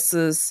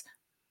versus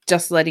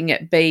just letting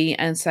it be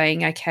and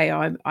saying, okay,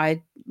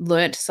 I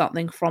learnt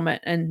something from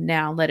it and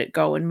now let it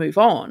go and move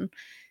on.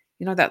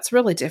 That's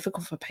really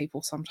difficult for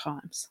people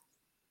sometimes.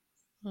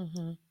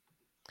 Mhm.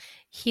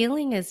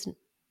 Healing is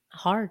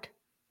hard.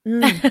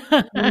 Mm,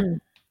 mm,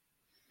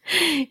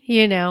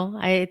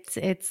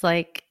 It's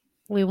like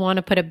we want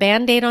to put a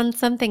Band-Aid on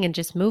something and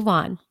just move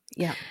on.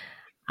 yeah.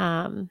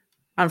 But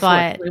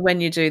Unfortunately,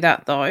 when you do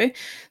that, though,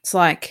 it's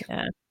like,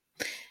 yeah.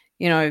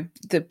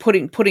 the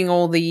putting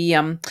all the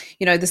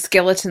the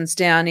skeletons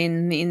down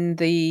in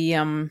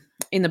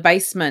the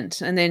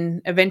basement, and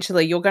then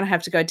eventually you're going to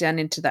have to go down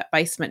into that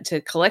basement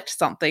to collect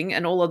something,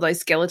 and all of those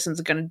skeletons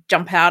are going to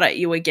jump out at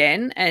you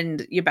again,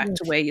 and you're back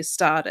to where you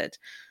started.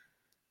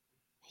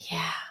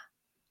 Yeah.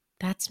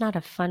 That's not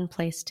a fun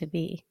place to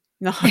be.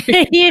 No.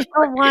 You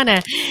don't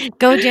wanna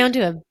go down to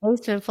a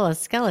basement full of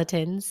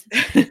skeletons.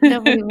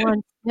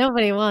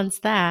 Nobody wants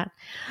that.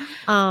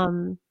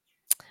 Um,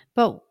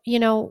 but,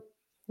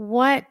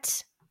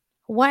 what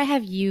what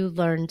have you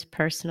learned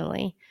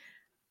personally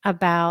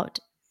about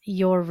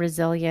your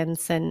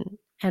resilience and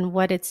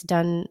what it's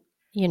done,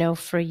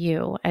 for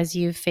you as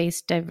you've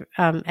faced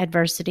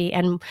adversity,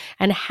 and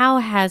how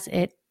has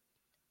it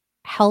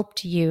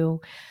helped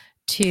you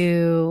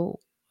to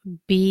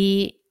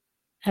be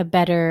a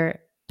better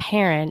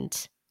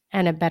parent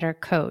and a better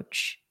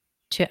coach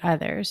to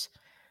others?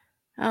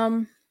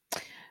 um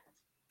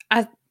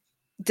I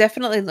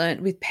definitely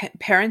learned with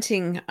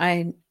parenting.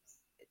 I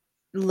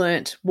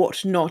learnt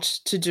what not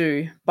to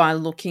do by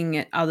looking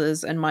at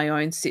others and my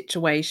own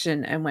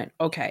situation, and went,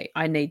 okay,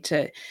 I need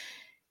to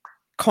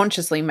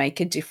consciously make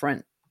a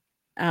different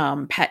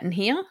pattern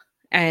here.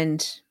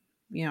 And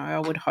I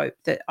would hope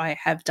that I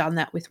have done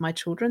that with my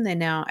children. They're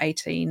now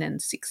 18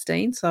 and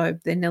 16, so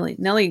they're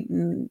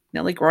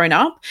nearly grown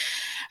up.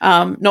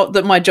 Not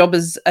that my job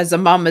as a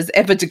mum is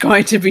ever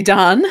going to be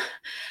done,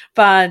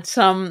 but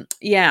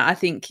I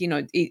think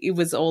it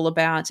was all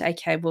about,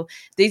 okay, well,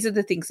 these are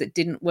the things that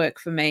didn't work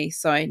for me,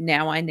 so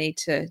now I need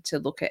to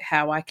look at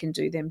how I can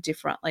do them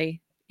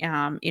differently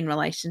in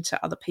relation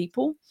to other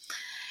people.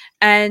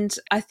 And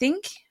I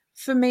think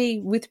for me,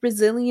 with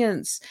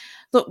resilience,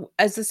 look,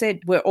 as I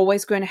said, we're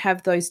always going to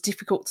have those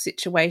difficult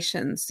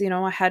situations.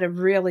 I had a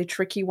really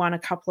tricky one a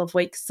couple of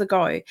weeks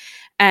ago,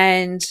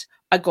 and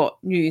I got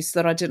news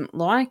that I didn't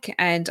like.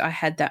 And I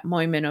had that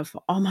moment of,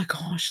 oh my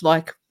gosh,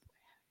 like,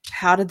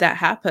 how did that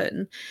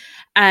happen?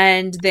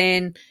 And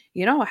then,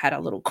 I had a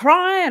little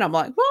cry, and I'm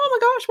like, oh my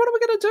gosh, what are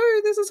we going to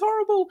do? This is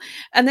horrible.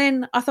 And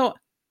then I thought,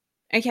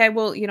 okay,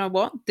 well, you know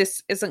what?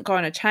 This isn't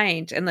going to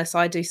change unless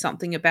I do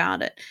something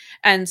about it.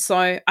 And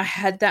so I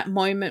had that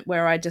moment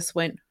where I just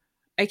went,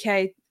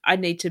 okay, I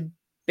need to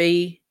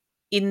be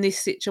in this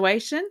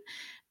situation.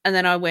 And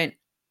then I went,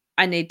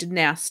 I need to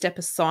now step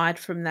aside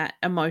from that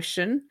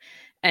emotion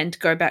and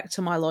go back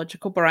to my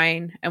logical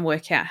brain and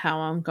work out how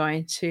I'm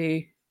going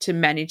to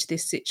manage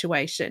this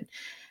situation.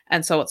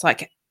 And so it's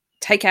like,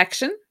 take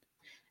action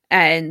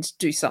and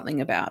do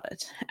something about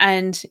it.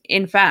 And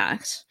in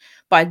fact,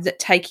 by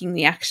taking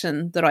the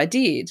action that I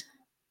did,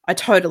 I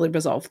totally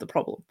resolved the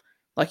problem.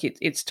 Like,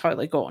 it's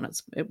totally gone.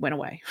 It went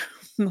away.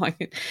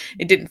 Like,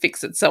 it didn't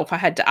fix itself. I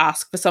had to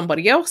ask for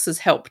somebody else's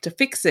help to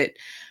fix it.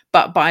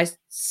 But by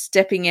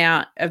stepping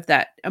out of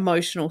that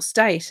emotional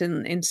state,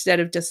 and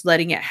instead of just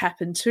letting it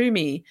happen to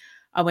me,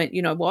 I went,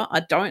 you know what? I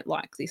don't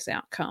like this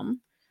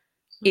outcome.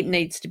 It Mhm.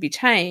 needs to be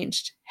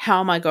changed. How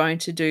am I going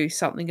to do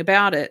something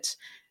about it?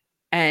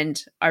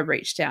 And I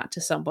reached out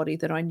to somebody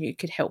that I knew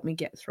could help me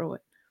get through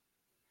it.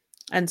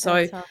 And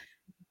so, That's all.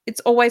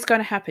 it's always going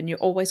to happen. You're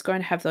always going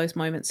to have those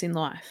moments in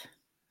life.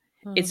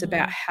 It's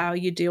about Mhm. how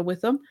you deal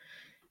with them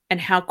and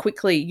how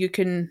quickly you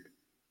can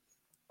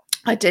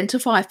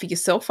identify for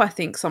yourself. I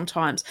think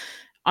sometimes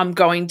I'm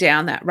going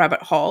down that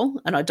rabbit hole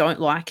and I don't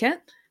like it.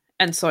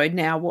 And so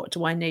now what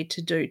do I need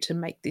to do to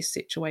make this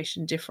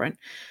situation different?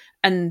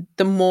 And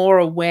the more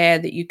aware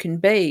that you can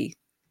be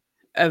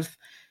of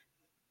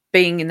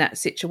being in that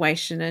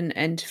situation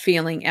and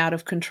feeling out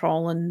of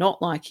control and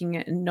not liking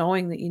it and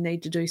knowing that you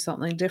need to do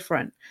something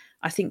different,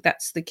 I think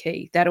that's the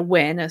key. That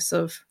awareness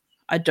of,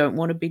 I don't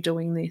want to be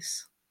doing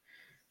this.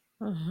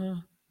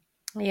 Mhm.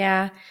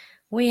 Yeah,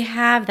 we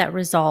have that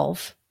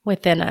resolve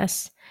within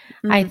us.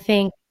 I Mm,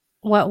 think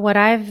what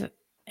I've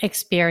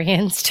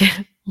experienced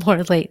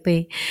more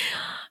lately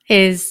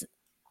is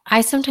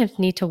I sometimes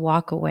need to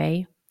walk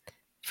away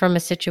from a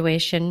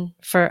situation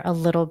for a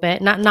little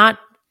bit, not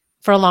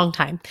for a long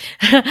time,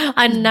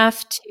 mm,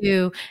 enough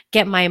to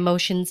get my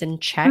emotions in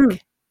mm.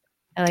 check,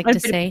 I like A to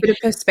say, bit of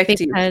perspective.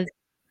 because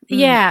Mm,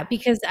 yeah,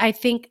 because I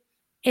think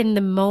in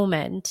the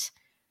moment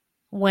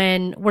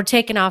when we're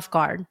taken off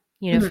guard,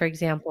 mm, for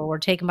example, we're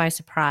taken by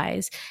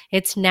surprise,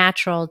 it's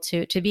natural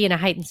to be in a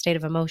heightened state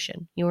of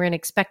emotion. You weren't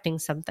expecting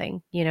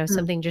something, mm,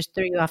 something just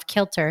threw you off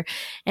kilter.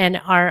 And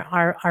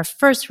our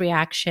first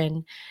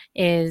reaction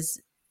is,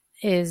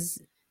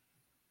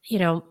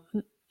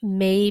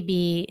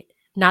 maybe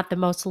not the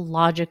most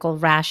logical,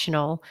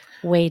 rational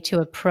way to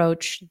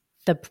approach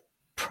the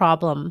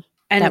problem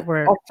and that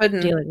we're often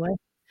dealing with.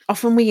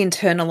 often we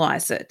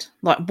internalize it.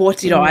 Like, what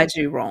did Mhm. I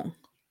do wrong?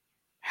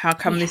 How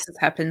come Yeah. this has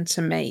happened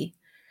to me?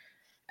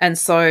 And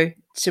so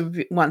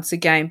once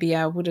again be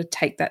able to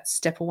take that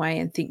step away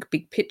and think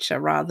big picture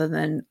rather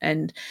than,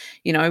 and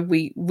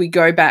we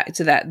go back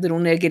to that little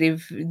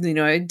negative,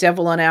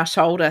 devil on our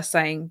shoulder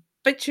saying,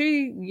 but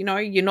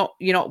you're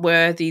not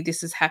worthy,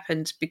 this has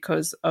happened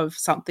because of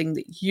something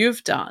that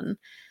you've done.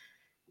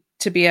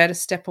 To be able to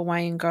step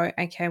away and go,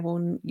 okay,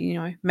 well,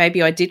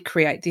 maybe I did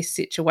create this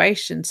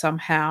situation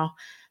somehow,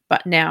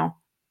 but now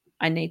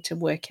I need to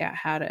work out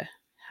how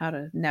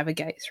to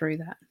navigate through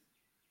that.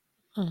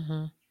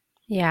 Hmm.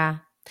 Yeah.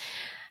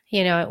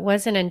 It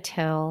wasn't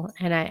until,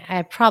 and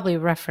I probably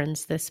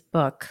referenced this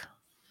book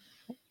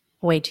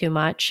way too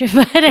much,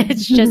 but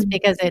it's just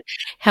because it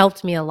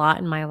helped me a lot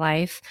in my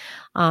life.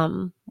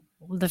 Um,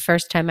 the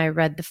first time I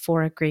read The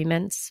Four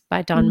Agreements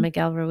by Don Mm,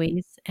 Miguel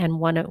Ruiz, and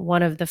one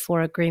of the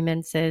four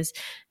agreements is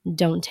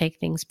don't take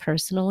things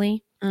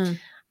personally, mm,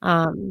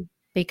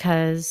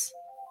 because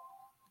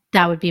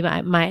that would be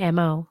my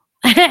MO.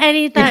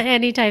 yeah,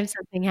 Anytime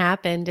something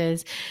happened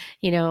is,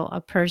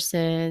 a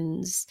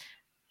person's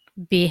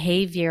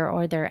behavior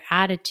or their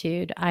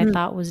attitude I mm,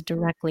 thought was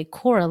directly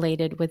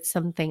correlated with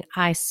something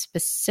I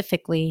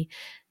specifically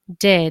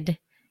did.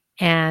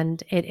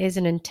 And it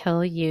isn't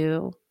until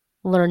you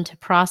learn to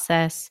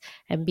process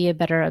and be a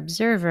better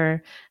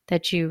observer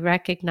that you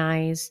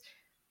recognize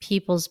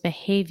people's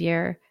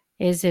behavior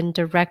is in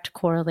direct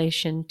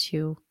correlation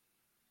to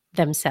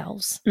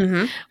themselves,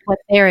 mhm, what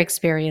they're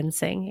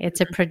experiencing.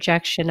 It's a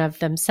projection of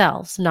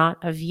themselves,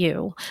 not of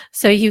you.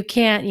 So you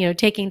can't,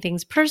 taking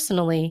things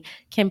personally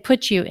can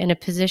put you in a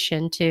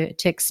position to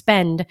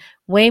expend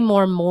way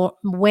more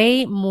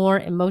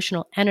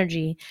emotional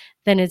energy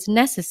than is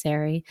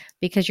necessary,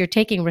 because you're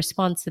taking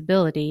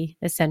responsibility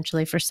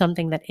essentially for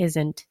something that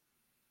isn't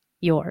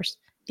yours,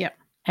 yeah,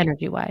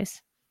 energy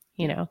wise,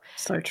 you yeah, know.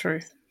 so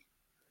true.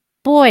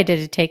 Boy, did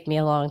it take me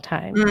a long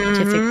time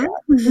to figure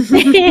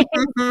Mhm.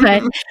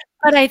 out.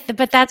 but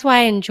but that's why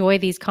I enjoy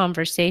these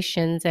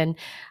conversations and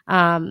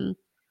um,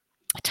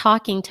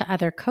 talking to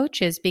other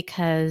coaches,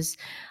 because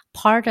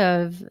part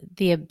of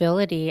the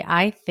ability,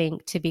 I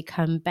think, to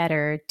become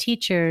better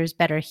teachers,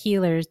 better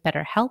healers,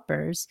 better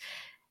helpers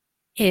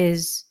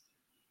is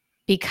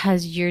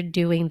because you're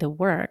doing the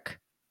work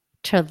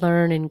to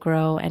learn and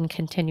grow and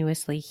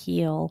continuously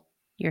heal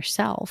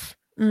yourself,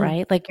 Mm,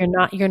 right? Like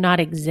you're not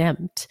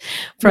exempt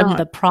from no,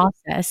 the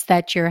process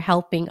that you're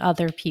helping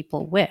other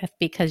people with,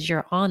 because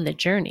you're on the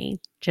journey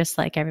just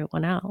like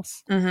everyone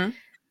else, mhm,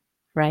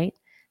 right?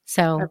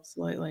 So,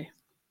 absolutely.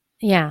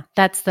 yeah,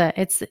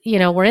 it's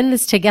we're in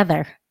this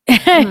together.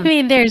 I Mm,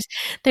 mean,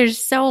 there's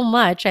so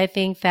much I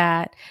think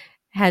that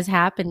has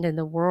happened in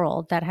the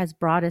world that has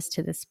brought us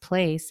to this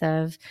place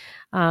of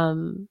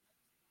um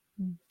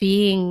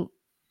being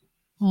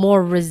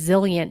more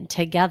resilient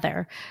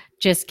together,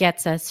 just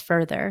gets us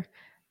further,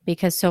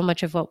 because so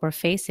much of what we're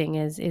facing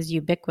is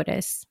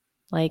ubiquitous.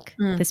 Like,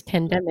 mm, this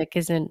pandemic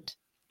isn't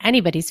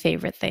anybody's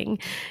favorite thing,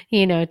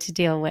 to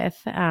deal with.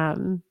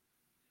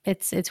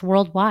 It's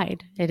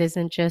worldwide. It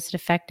isn't just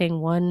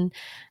affecting one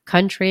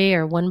country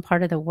or one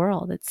part of the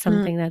world. It's mm,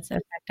 something that's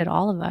affected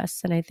all of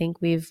us, and I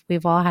think we've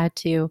all had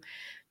to,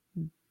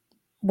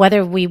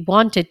 whether we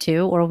wanted to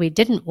or we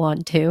didn't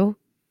want to,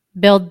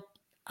 build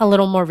a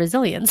little more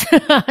resilience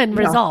and yeah,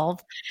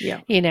 resolve, yeah.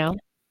 you know.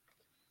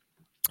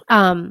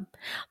 Um,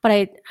 but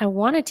I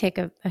want to take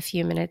a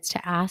few minutes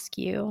to ask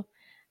you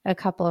a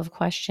couple of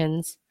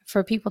questions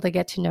for people to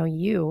get to know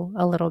you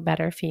a little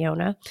better,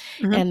 Fiona.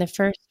 Mhm. And the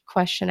first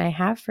question I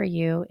have for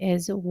you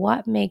is,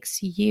 what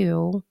makes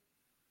you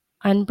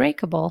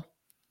unbreakable?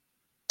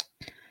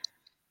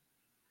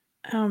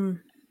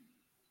 Um,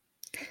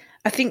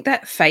 I think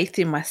that faith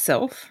in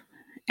myself,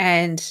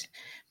 and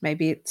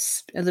maybe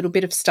it's a little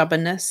bit of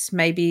stubbornness,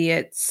 maybe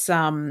it's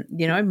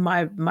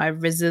my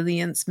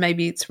resilience,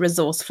 maybe it's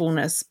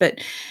resourcefulness, but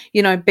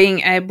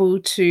being able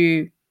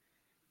to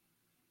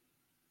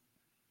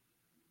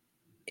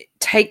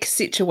take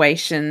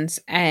situations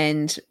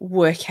and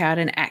work out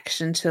an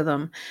action to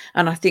them.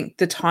 And I think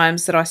the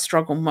times that I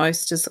struggle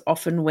most is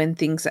often when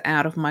things are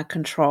out of my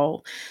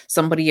control.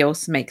 Somebody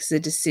else makes a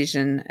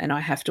decision and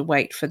I have to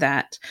wait for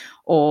that.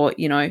 Or,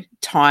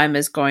 time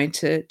is going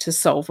to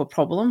solve a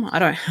problem. I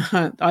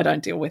don't I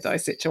don't deal with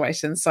those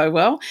situations so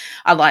well.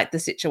 I like the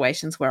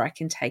situations where I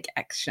can take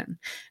action.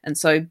 And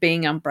so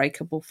being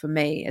unbreakable for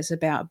me is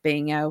about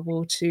being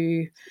able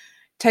to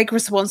take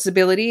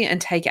responsibility and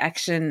take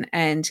action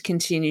and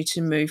continue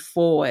to move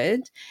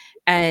forward,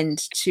 and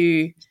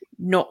to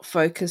not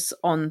focus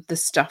on the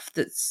stuff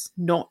that's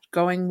not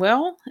going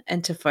well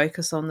and to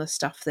focus on the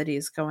stuff that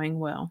is going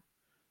well.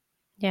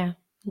 Yeah,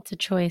 it's a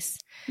choice.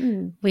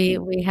 Mm.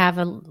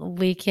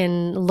 We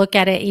can look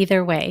at it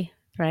either way,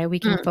 right? We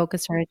can Mm.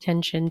 focus our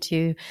attention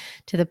to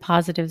the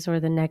positives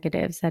or the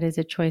negatives. That is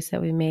a choice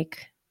that we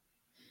make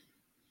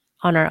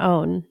on our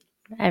own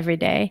every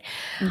day.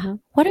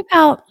 Mhm. What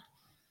about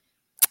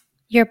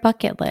your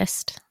bucket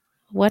list?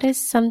 What is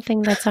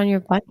something that's on your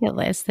bucket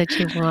list that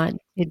you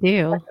want to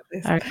do Bucket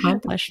list. or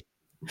accomplish?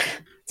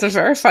 It's a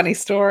very funny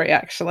story,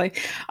 actually.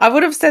 I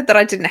would have said that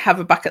I didn't have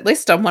a bucket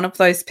list. I'm one of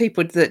those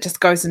people that just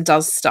goes and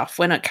does stuff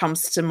when it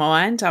comes to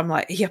mind. I'm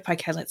like, yep,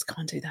 okay, let's go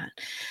and do that.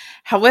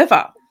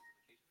 However,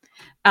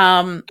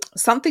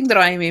 something that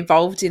I am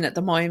involved in at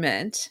the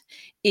moment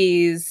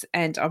is,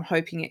 and I'm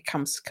hoping it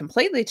comes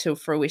completely to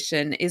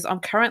fruition, is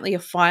I'm currently a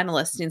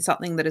finalist in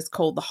something that is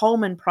called the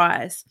Holman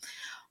Prize.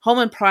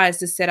 Holman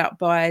Prize is set up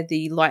by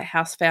the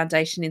Lighthouse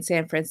Foundation in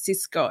San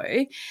Francisco,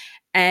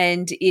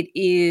 and it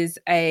is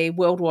a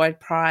worldwide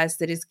prize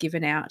that is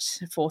given out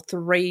for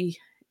three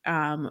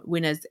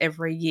winners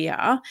every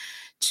year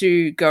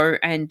to go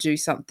and do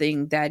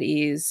something that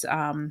is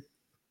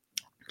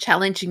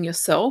challenging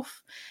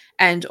yourself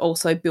and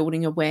also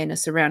building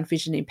awareness around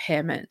vision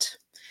impairment.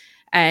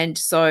 And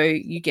so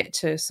you get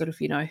to sort of,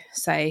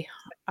 say,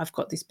 I've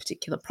got this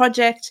particular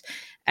project.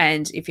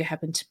 And if you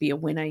happen to be a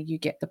winner, you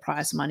get the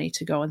prize money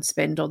to go and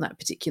spend on that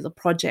particular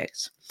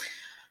project.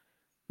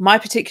 My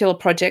particular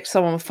project,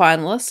 so I'm a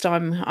finalist.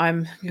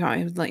 I'm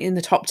in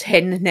the top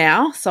 10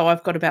 now. So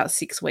I've got about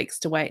 6 weeks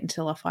to wait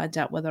until I find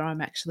out whether I'm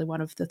actually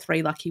one of the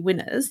 3 lucky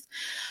winners.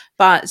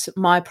 But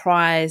my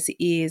prize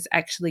is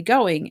actually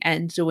going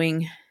and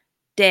doing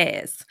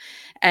dares.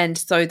 And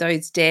so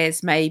those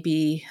dares may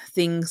be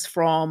things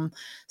from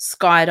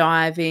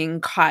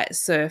skydiving, kite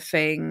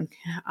surfing,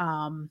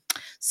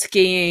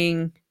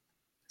 skiing,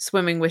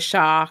 swimming with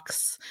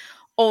sharks,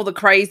 all the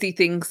crazy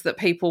things that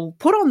people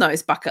put on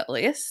those bucket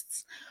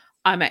lists.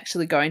 I'm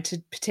actually going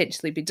to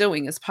potentially be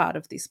doing as part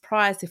of this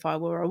prize if I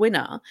were a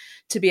winner,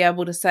 to be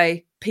able to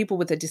say people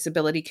with a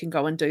disability can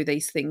go and do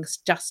these things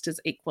just as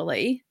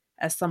equally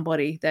as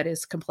somebody that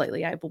is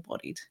completely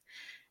able-bodied.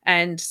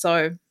 And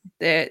so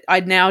I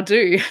now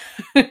do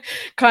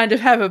kind of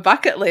have a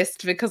bucket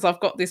list, because I've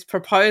got this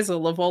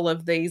proposal of all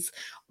of these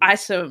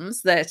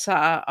items that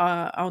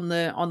are on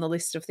the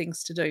list of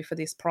things to do for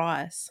this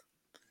prize.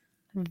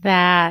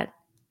 That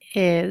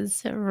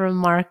is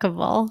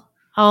remarkable.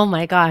 Oh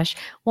my gosh.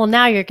 Well,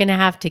 now you're going to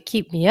have to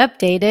keep me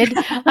updated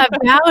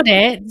about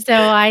it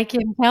so I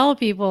can tell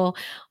people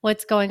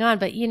what's going on.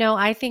 But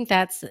I think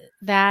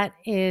that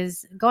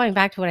is going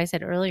back to what I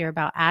said earlier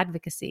about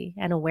advocacy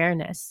and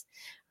awareness,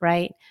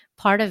 right?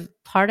 Part of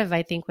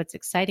I think what's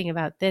exciting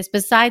about this,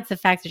 besides the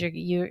fact that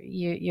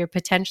you're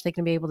potentially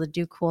going to be able to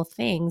do cool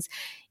things,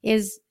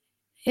 is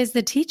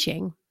the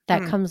teaching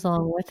that Mm, comes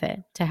along with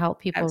it to help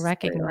people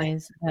absolutely.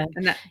 recognize that,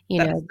 And you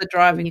that's know, the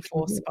driving you can do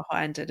force it.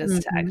 behind it, is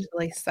to Mhm.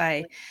 actually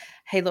say,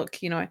 "Hey, look,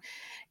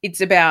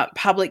 it's about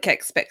public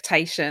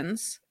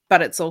expectations,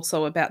 but it's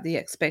also about the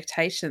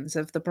expectations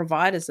of the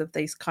providers of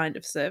these kind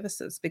of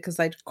services, because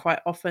they quite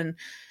often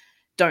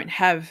don't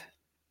have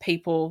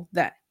people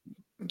that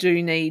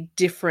do need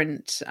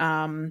different,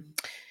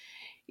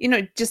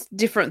 just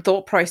different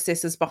thought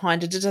processes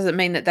behind it. It doesn't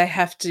mean that they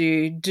have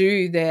to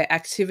do their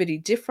activity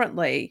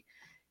differently.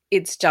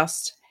 It's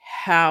just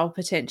how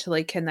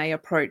potentially can they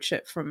approach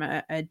it from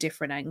a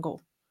different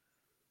angle."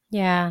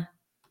 Yeah.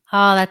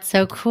 Oh, that's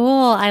so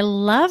cool. I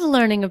love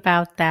learning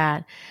about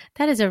that.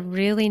 That is a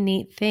really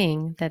neat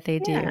thing that they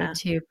do Yeah.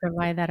 to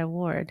provide that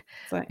award.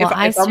 So Well,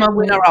 I if I'm a certainly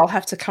winner, I'll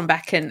have to come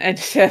back and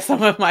share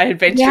some of my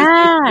adventures with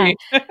Yeah. you.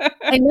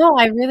 I know,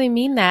 I really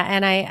mean that,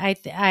 and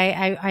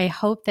I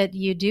hope that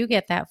you do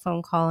get that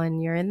phone call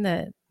and you're in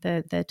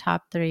the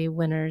top 3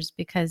 winners,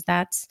 because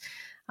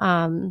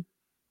um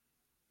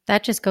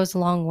that just goes a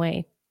long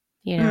way,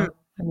 you Mm, know.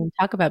 I mean,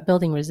 talk about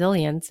building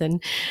resilience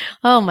and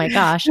oh my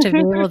gosh, to be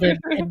able to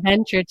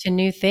adventure to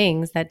new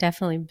things, that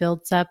definitely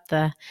builds up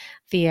the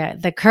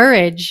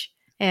courage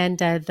and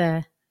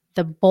the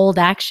bold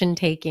action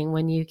taking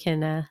when you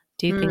can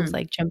do things Mm.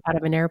 like jump out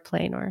of an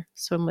airplane or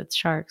swim with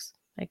sharks.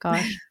 My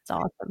gosh, it's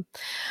awesome.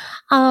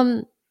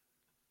 Um,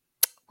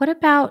 what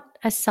about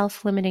a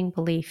self-limiting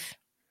belief?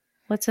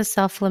 What's a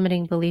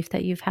self-limiting belief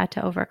that you've had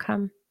to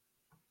overcome?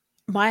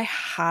 My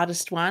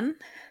hardest one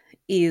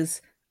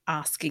is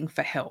asking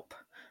for help.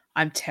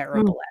 I'm Mm,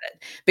 terrible at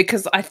it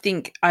because I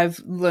think I've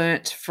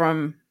learnt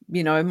from,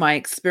 my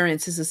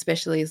experiences,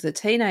 especially as a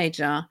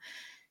teenager,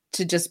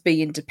 to just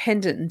be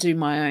independent and do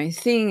my own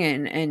thing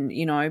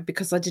and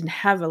because I didn't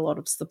have a lot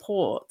of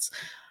supports,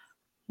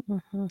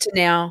 mhm. to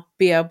now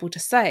be able to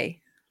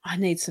say, I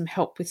need some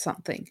help with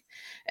something.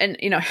 And,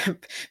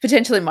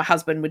 potentially my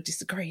husband would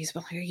disagree. He's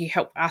like, you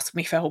ask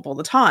me for help all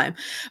the time.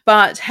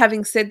 But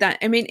having said that,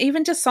 I mean,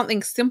 even just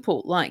something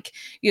simple like,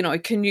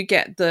 can you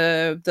get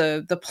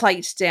the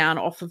plate down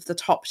off of the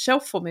top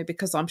shelf for me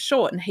because I'm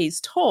short and he's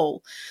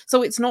tall.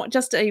 So it's not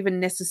just even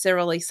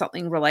necessarily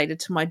something related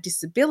to my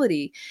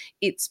disability.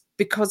 It's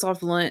because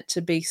I've learnt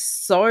to be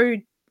so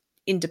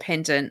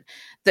independent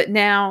that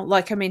now,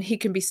 like, I mean, he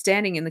can be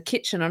standing in the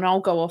kitchen and I'll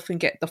go off and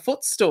get the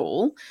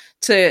footstool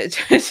to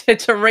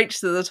to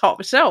reach to the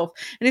top shelf.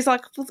 And he's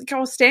like, well, I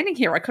was standing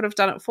here, I could have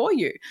done it for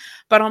you.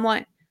 But I'm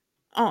like,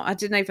 oh, I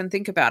didn't even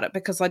think about it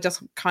because I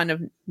just kind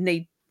of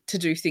need to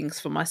do things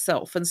for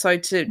myself. And so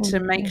to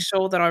make Mhm.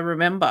 sure that I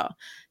remember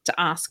to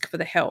ask for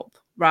the help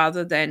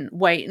rather than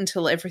wait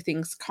until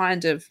everything's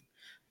kind of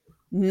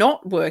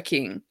not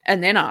working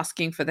and then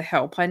asking for the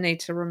help. I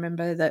need to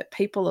remember that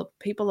people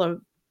are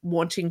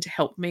wanting to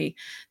help me.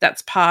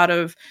 That's part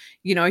of,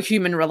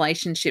 human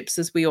relationships,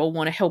 as we all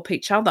want to help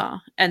each other.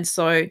 And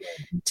so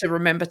to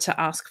remember to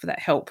ask for that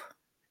help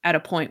at a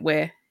point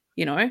where,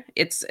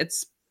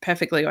 it's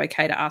perfectly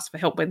okay to ask for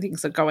help when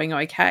things are going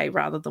okay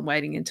rather than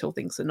waiting until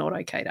things are not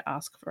okay to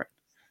ask for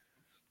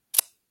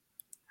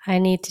I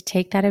need to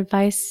take that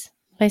advice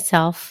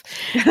myself.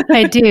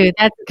 I do.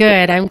 That's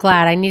good. I'm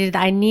glad. I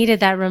needed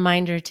that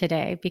reminder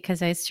today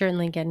because I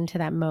certainly get into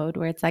that mode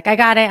where it's like, I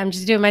got it. I'm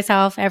just doing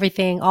myself,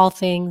 everything, all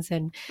things,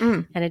 and it.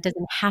 Mm, and it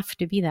doesn't have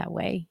to be that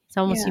way. It's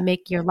almost yeah. you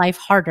make your life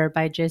harder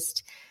by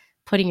just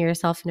putting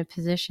yourself in a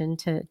position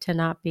to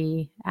not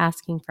be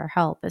asking for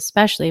help,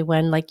 especially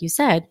when, like you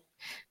said,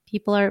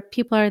 people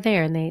are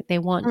there and they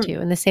want Mm,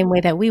 to in the same way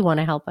that we want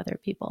to help other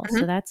people.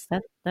 So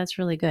mhm. that's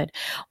really good.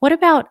 What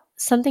about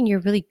something you're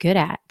really good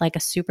at, like a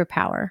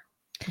superpower,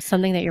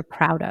 something that you're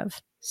proud of?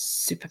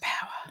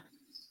 Superpower.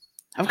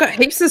 I've got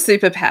heaps of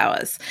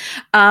superpowers.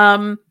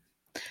 Um,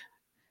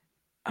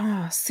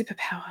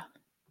 superpower.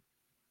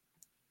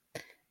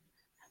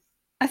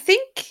 I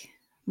think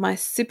my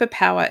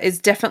superpower is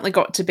definitely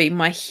got to be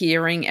my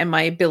hearing and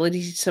my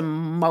ability to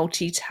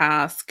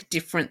multitask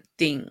different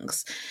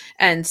things.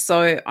 And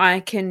so I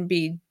can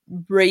be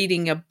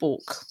reading a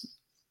book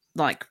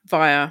like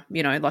via,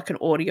 like an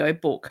audio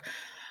book,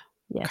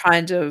 Yes.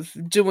 kind of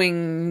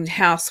doing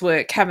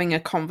housework, having a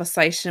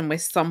conversation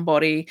with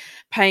somebody,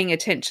 paying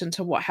attention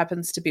to what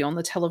happens to be on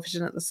the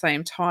television at the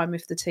same time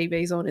if the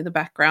TV's on in the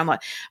background.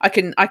 Like I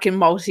can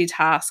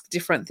multitask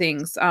different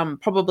things.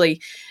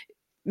 Probably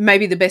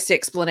maybe the best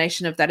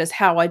explanation of that is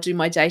how I do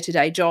my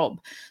day-to-day job.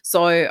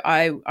 So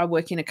I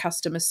work in a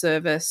customer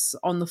service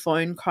on the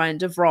phone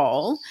kind of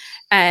role,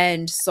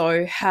 and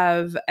so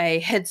have a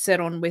headset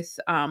on with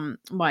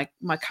my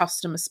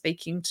customer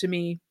speaking to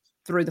me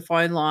through the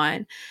phone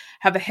line,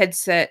 have a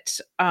headset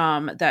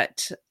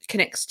that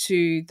connects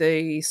to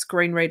the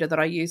screen reader that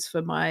I use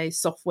for my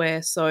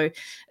software. So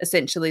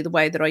essentially the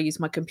way that I use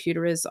my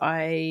computer is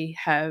I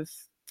have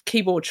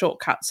keyboard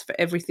shortcuts for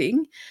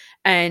everything,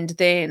 and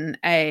then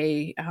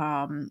a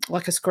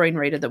like a screen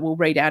reader that will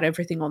read out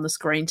everything on the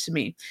screen to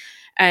me.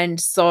 And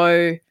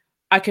so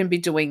I can be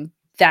doing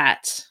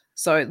that.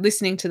 So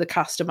listening to the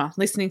customer,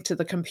 listening to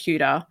the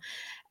computer,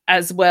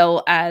 as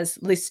well as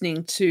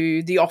listening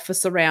to the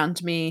office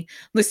around me,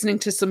 listening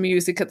to some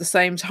music at the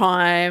same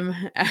time,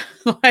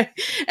 like,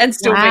 and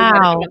still being able to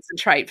Wow.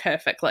 concentrate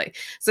perfectly.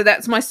 So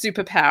that's my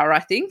superpower, I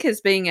think,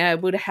 is being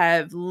able to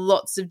have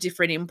lots of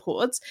different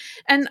inputs.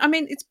 And I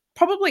mean, it's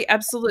probably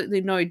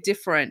absolutely no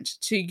different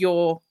to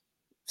your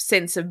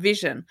sense of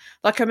vision.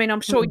 Like, I mean, I'm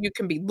sure Mhm. you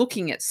can be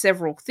looking at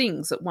several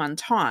things at one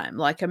time.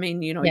 Like, I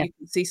mean, Yeah. you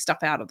can see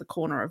stuff out of the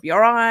corner of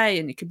your eye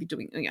and you could be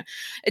doing,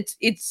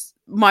 it's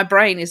my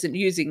brain isn't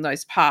using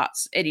those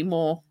parts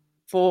anymore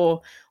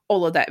for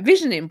all of that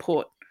vision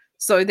input.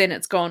 So then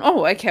it's gone,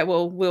 oh, okay,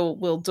 well,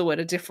 we'll do it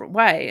a different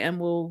way and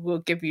we'll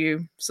give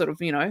you sort of,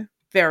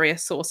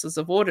 various sources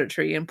of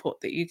auditory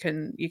input that you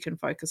can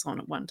focus on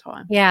at one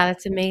time. Yeah,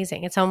 that's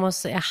amazing. It's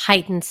almost a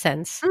heightened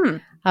sense Mm,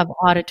 of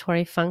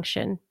auditory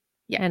function.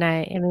 yeah. And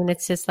I mean,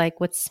 it's just like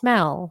with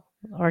smell.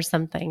 or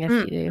something.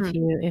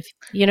 Mm-hmm. If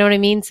you know what I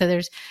mean. So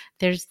there's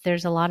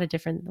a lot of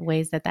different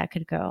ways that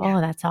could go. Yeah.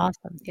 Oh, that's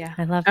awesome. Yeah.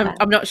 I love that.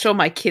 I'm not sure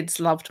my kids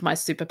loved my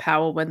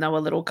superpower when they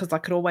were little because I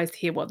could always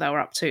hear what they were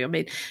up to. I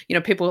mean,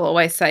 people will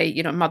always say,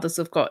 mothers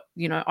have got,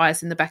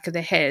 eyes in the back of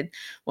their head.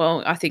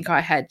 Well, I think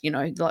I had,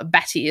 like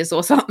bat ears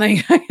or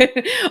something.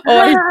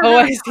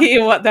 always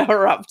hear what they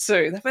were up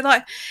to. They'd be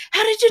like,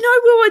 how did you know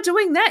we were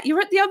doing that? You're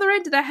at the other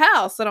end of the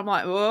house. And I'm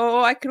like,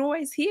 oh, I can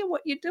always hear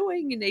what you're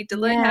doing. You need to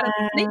learn how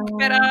to sneak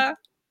Yeah, better.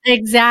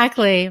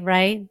 exactly.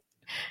 Right.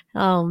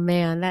 Oh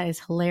man, that is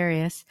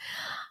hilarious.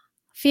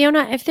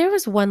 Fiona, if there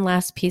was one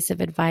last piece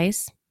of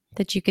advice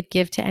that you could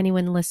give to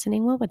anyone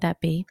listening, what would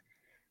that be?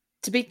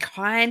 To be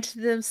kind to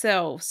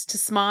themselves, to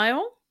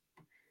smile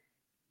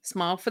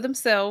for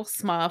themselves,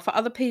 smile for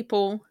other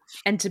people,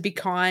 and to be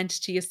kind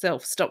to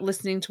yourself. Stop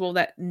listening to all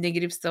that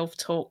negative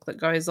self-talk that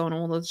goes on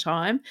all the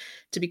time,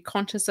 to be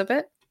conscious of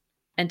it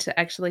and to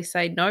actually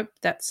say, nope,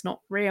 that's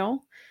not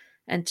real,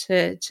 and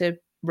to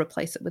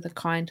replace it with a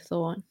kind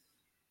thought.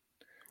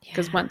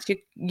 Because Yeah. once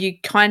you're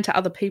kind to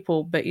other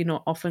people, but you're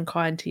not often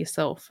kind to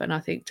yourself. And I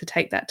think to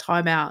take that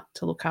time out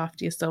to look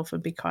after yourself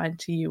and be kind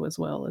to you as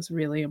well is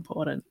really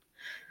important.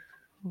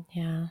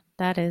 Yeah,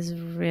 that is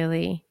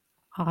really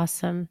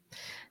awesome.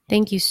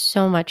 Thank you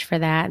so much for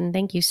that. And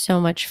thank you so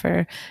much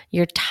for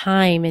your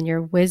time and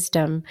your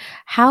wisdom.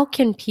 How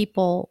can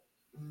people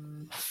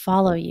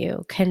follow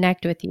you,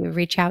 connect with you,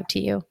 reach out to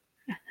you?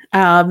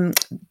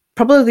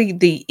 Probably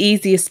the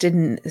easiest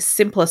and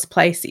simplest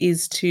place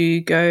is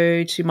to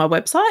go to my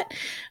website,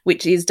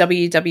 which is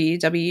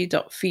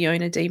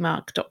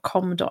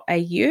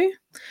www.fionademark.com.au.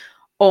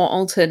 Or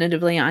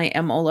alternatively, I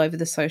am all over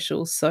the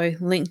socials. So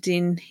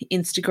LinkedIn,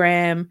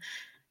 Instagram,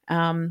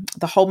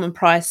 the Holman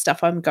Price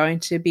stuff I'm going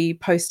to be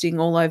posting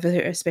all over,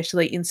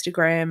 especially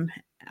Instagram.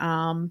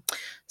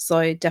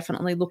 So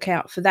definitely look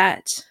out for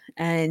that.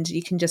 And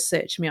you can just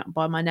search me up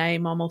by my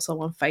name. I'm also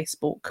on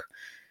Facebook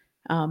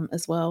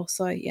as well.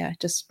 So yeah,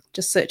 just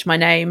search my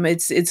name.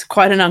 It's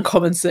quite an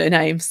uncommon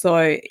surname,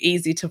 so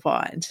easy to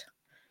find.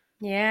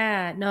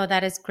 Yeah, no,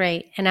 that is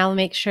great. And I'll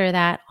make sure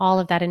that all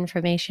of that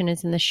information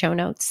is in the show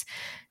notes.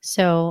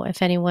 So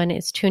if anyone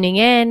is tuning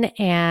in,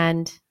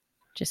 and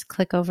just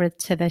click over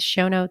to the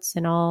show notes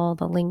and all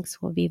the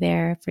links will be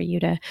there for you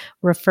to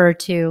refer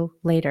to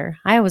later.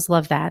 I always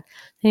love that.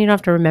 Then you don't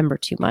have to remember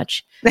too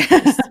much.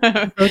 Just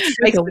go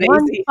straight to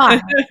one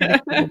spot.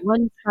 It's like a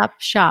one-stop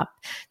shop,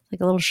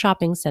 like a little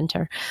shopping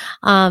center.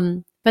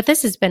 But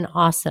this has been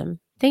awesome.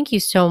 Thank you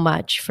so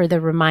much for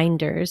the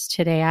reminders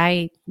today.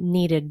 I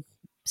needed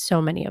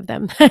so many of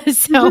them.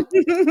 So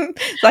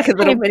it's like a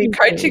little mini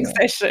coaching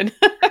session.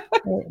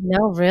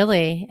 No,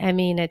 really. I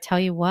mean, I tell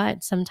you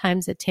what,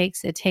 sometimes it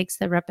takes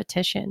the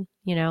repetition,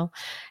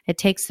 it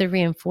takes the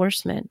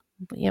reinforcement.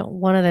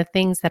 One of the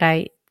things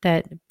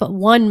but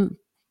one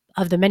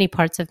of the many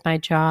parts of my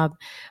job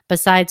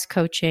besides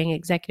coaching,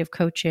 executive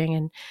coaching,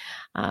 and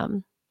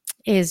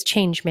is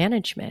change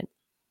management.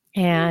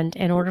 And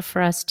in order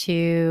for us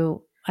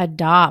to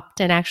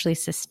adopt and actually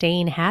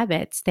sustain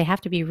habits, they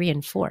have to be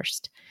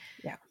reinforced.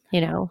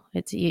 Yeah.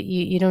 It's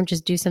you don't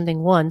just do something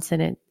once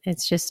and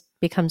it's just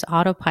becomes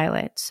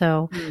autopilot.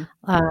 So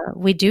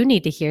we do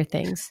need to hear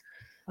things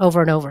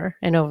over and over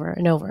and over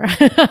and over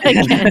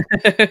again.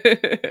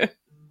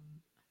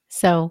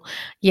 So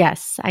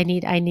yes, I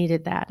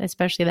needed that,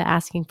 especially the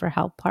asking for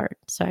help part.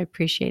 So I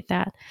appreciate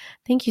that.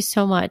 Thank you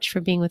so much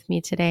for being with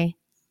me today.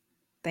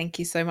 Thank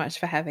you so much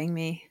for having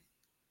me.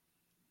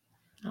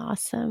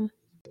 Awesome.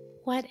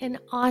 What an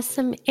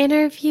awesome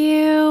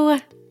interview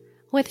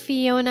with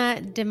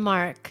Fiona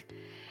DeMark.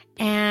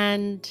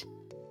 And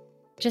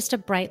just a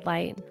bright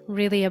light,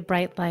 really a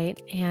bright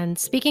light. And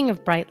speaking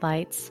of bright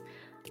lights,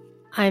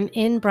 I'm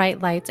in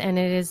bright lights and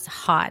it is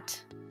hot.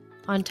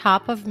 On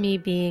top of me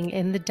being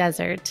in the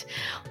desert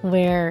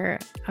where,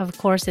 of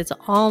course, it's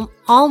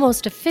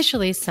almost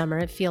officially summer.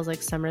 It feels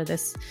like summer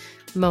this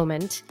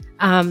moment.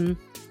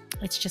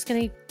 It's just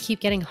going to keep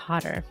getting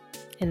hotter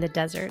in the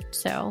desert.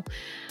 So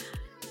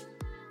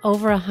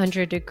over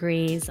 100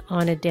 degrees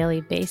on a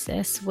daily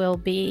basis will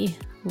be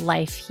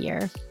life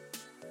here.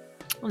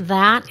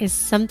 That is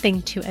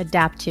something to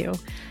adapt to.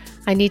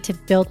 I need to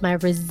build my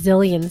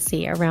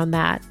resiliency around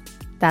that.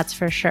 That's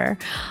for sure.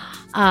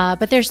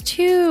 But there's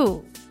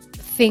two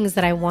things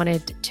that I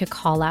wanted to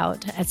call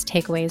out as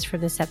takeaways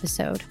from this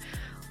episode.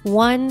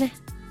 One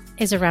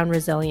is around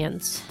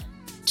resilience.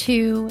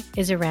 Two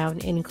is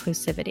around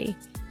inclusivity.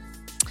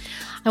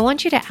 I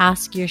want you to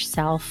ask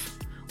yourself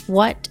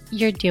what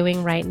you're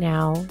doing right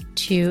now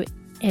to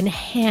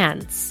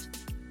enhance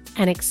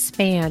and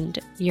expand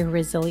your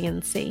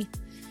resiliency.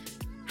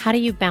 How do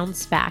you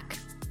bounce back?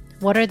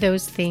 What are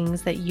those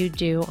things that you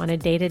do on a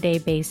day-to-day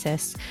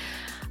basis?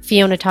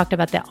 Fiona talked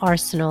about the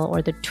arsenal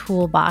or the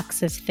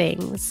toolbox of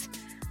things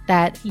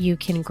that you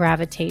can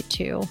gravitate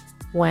to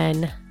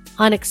when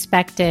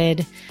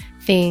unexpected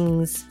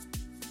things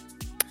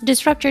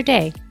disrupt your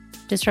day,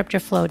 disrupt your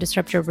flow,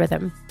 disrupt your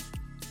rhythm.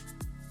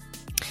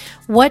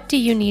 What do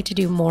you need to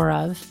do more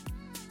of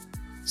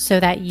so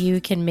that you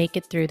can make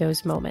it through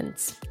those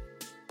moments?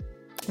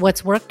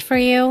 What's worked for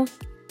you?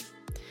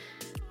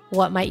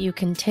 What might you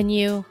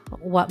continue?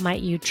 What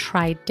might you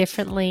try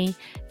differently?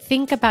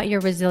 Think about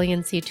your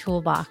resiliency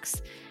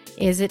toolbox.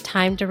 Is it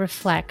time to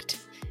reflect?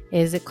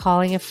 Is it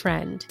calling a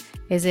friend?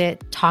 Is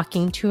it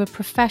talking to a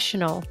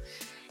professional?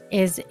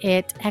 Is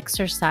it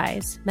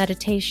exercise,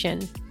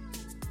 meditation?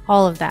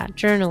 All of that,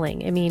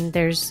 journaling. I mean,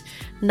 there's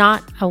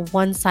not a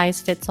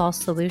one-size-fits-all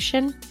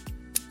solution,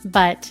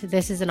 but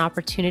this is an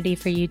opportunity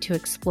for you to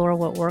explore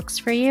what works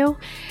for you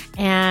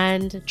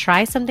and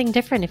try something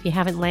different if you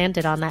haven't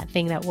landed on that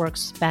thing that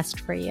works best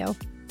for you.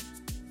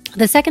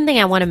 The second thing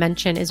I want to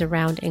mention is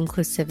around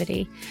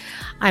inclusivity.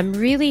 I'm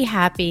really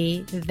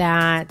happy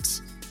that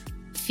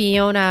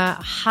Fiona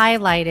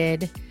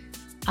highlighted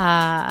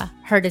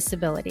her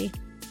disability,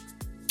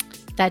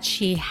 that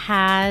she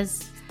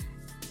has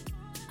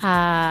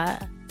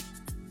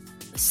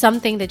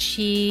something that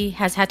she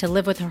has had to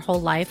live with her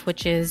whole life,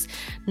 which is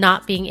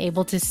not being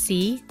able to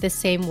see the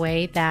same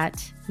way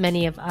that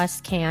many of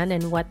us can,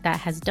 and what that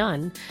has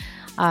done.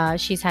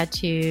 She's had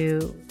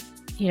to,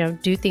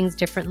 do things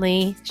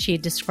differently. She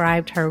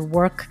described her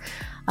work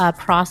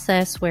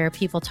process where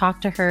people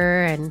talk to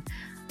her and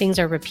things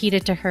are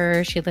repeated to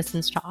her. She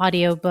listens to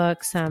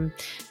audiobooks.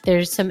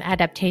 There's some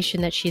adaptation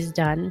that she's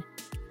done.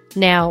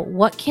 Now,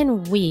 what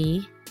can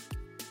you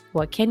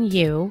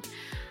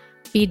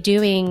be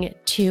doing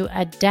to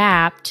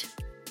adapt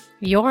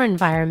your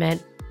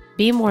environment,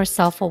 be more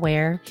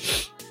self-aware,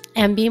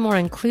 and be more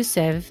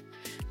inclusive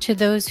to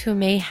those who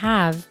may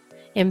have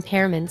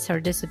impairments or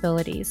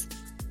disabilities?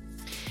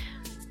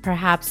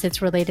 Perhaps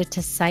it's related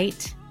to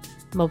sight,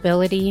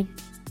 mobility,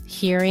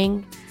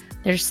 hearing.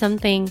 There's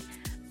something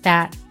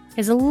that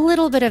is a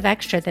little bit of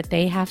extra that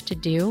they have to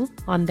do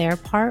on their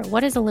part.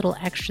 What is a little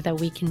extra that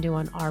we can do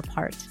on our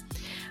part?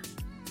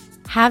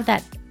 Have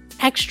that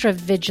extra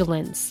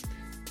vigilance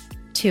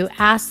to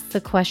ask the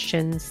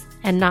questions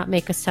and not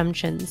make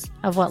assumptions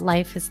of what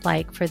life is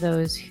like for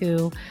those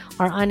who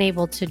are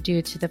unable to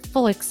do to the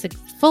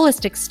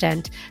fullest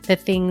extent the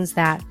things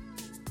that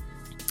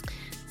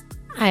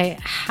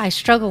I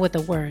struggle with the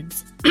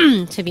words,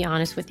 to be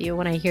honest with you,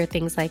 when I hear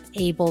things like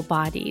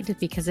able-bodied,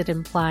 because it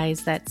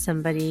implies that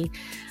somebody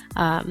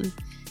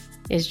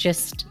is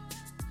just,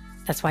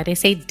 that's why they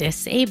say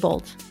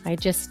disabled.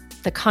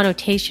 The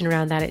connotation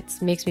around that, it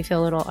makes me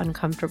feel a little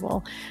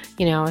uncomfortable.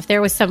 If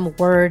there was some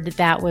word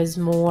that was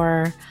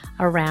more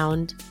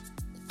around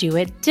do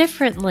it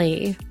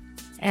differently,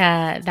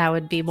 that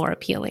would be more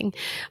appealing.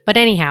 But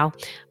anyhow,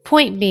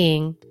 point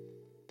being,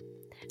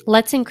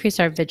 let's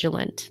increase our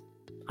vigilance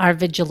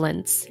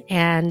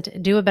and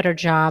do a better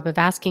job of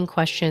asking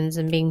questions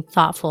and being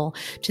thoughtful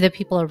to the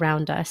people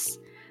around us.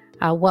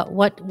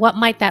 What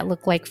might that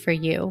look like for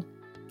you,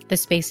 the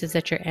spaces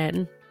that you're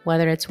in,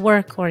 whether it's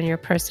work or in your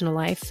personal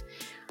life?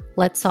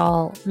 Let's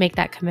all make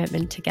that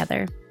commitment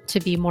together to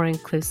be more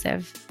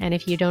inclusive. And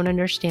if you don't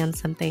understand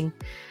something,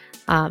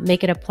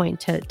 make it a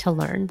point to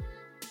learn.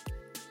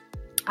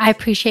 I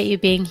appreciate you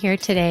being here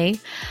today.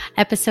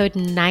 Episode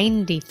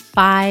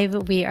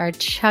 95. We are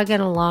chugging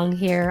along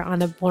here on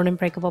the Born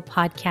Unbreakable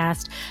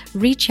podcast.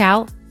 Reach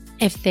out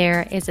if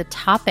there is a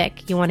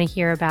topic you want to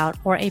hear about,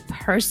 or a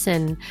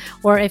person,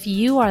 or if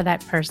you are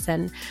that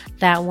person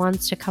that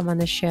wants to come on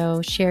the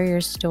show, share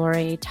your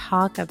story,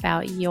 talk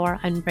about your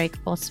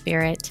unbreakable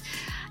spirit.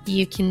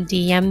 You can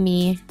DM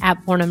me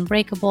at Born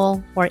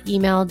Unbreakable or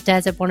email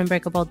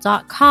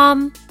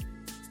des@bornunbreakable.com.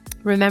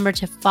 Remember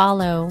to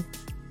follow,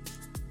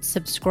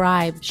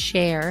 subscribe,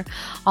 share,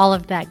 all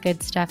of that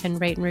good stuff,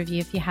 and rate and review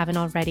if you haven't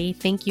already.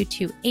 Thank you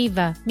to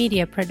Ava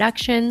Media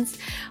Productions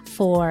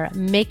for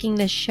making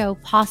this show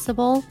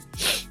possible.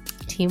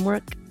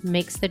 Teamwork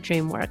makes the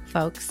dream work,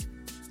 folks.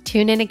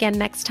 Tune in again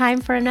next time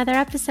for another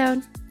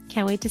episode.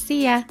 Can't wait to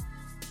see ya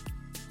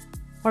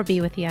or be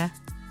with ya,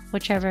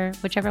 whichever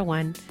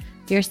one,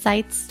 your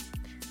sights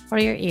or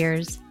your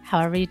ears,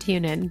 however you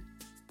tune in.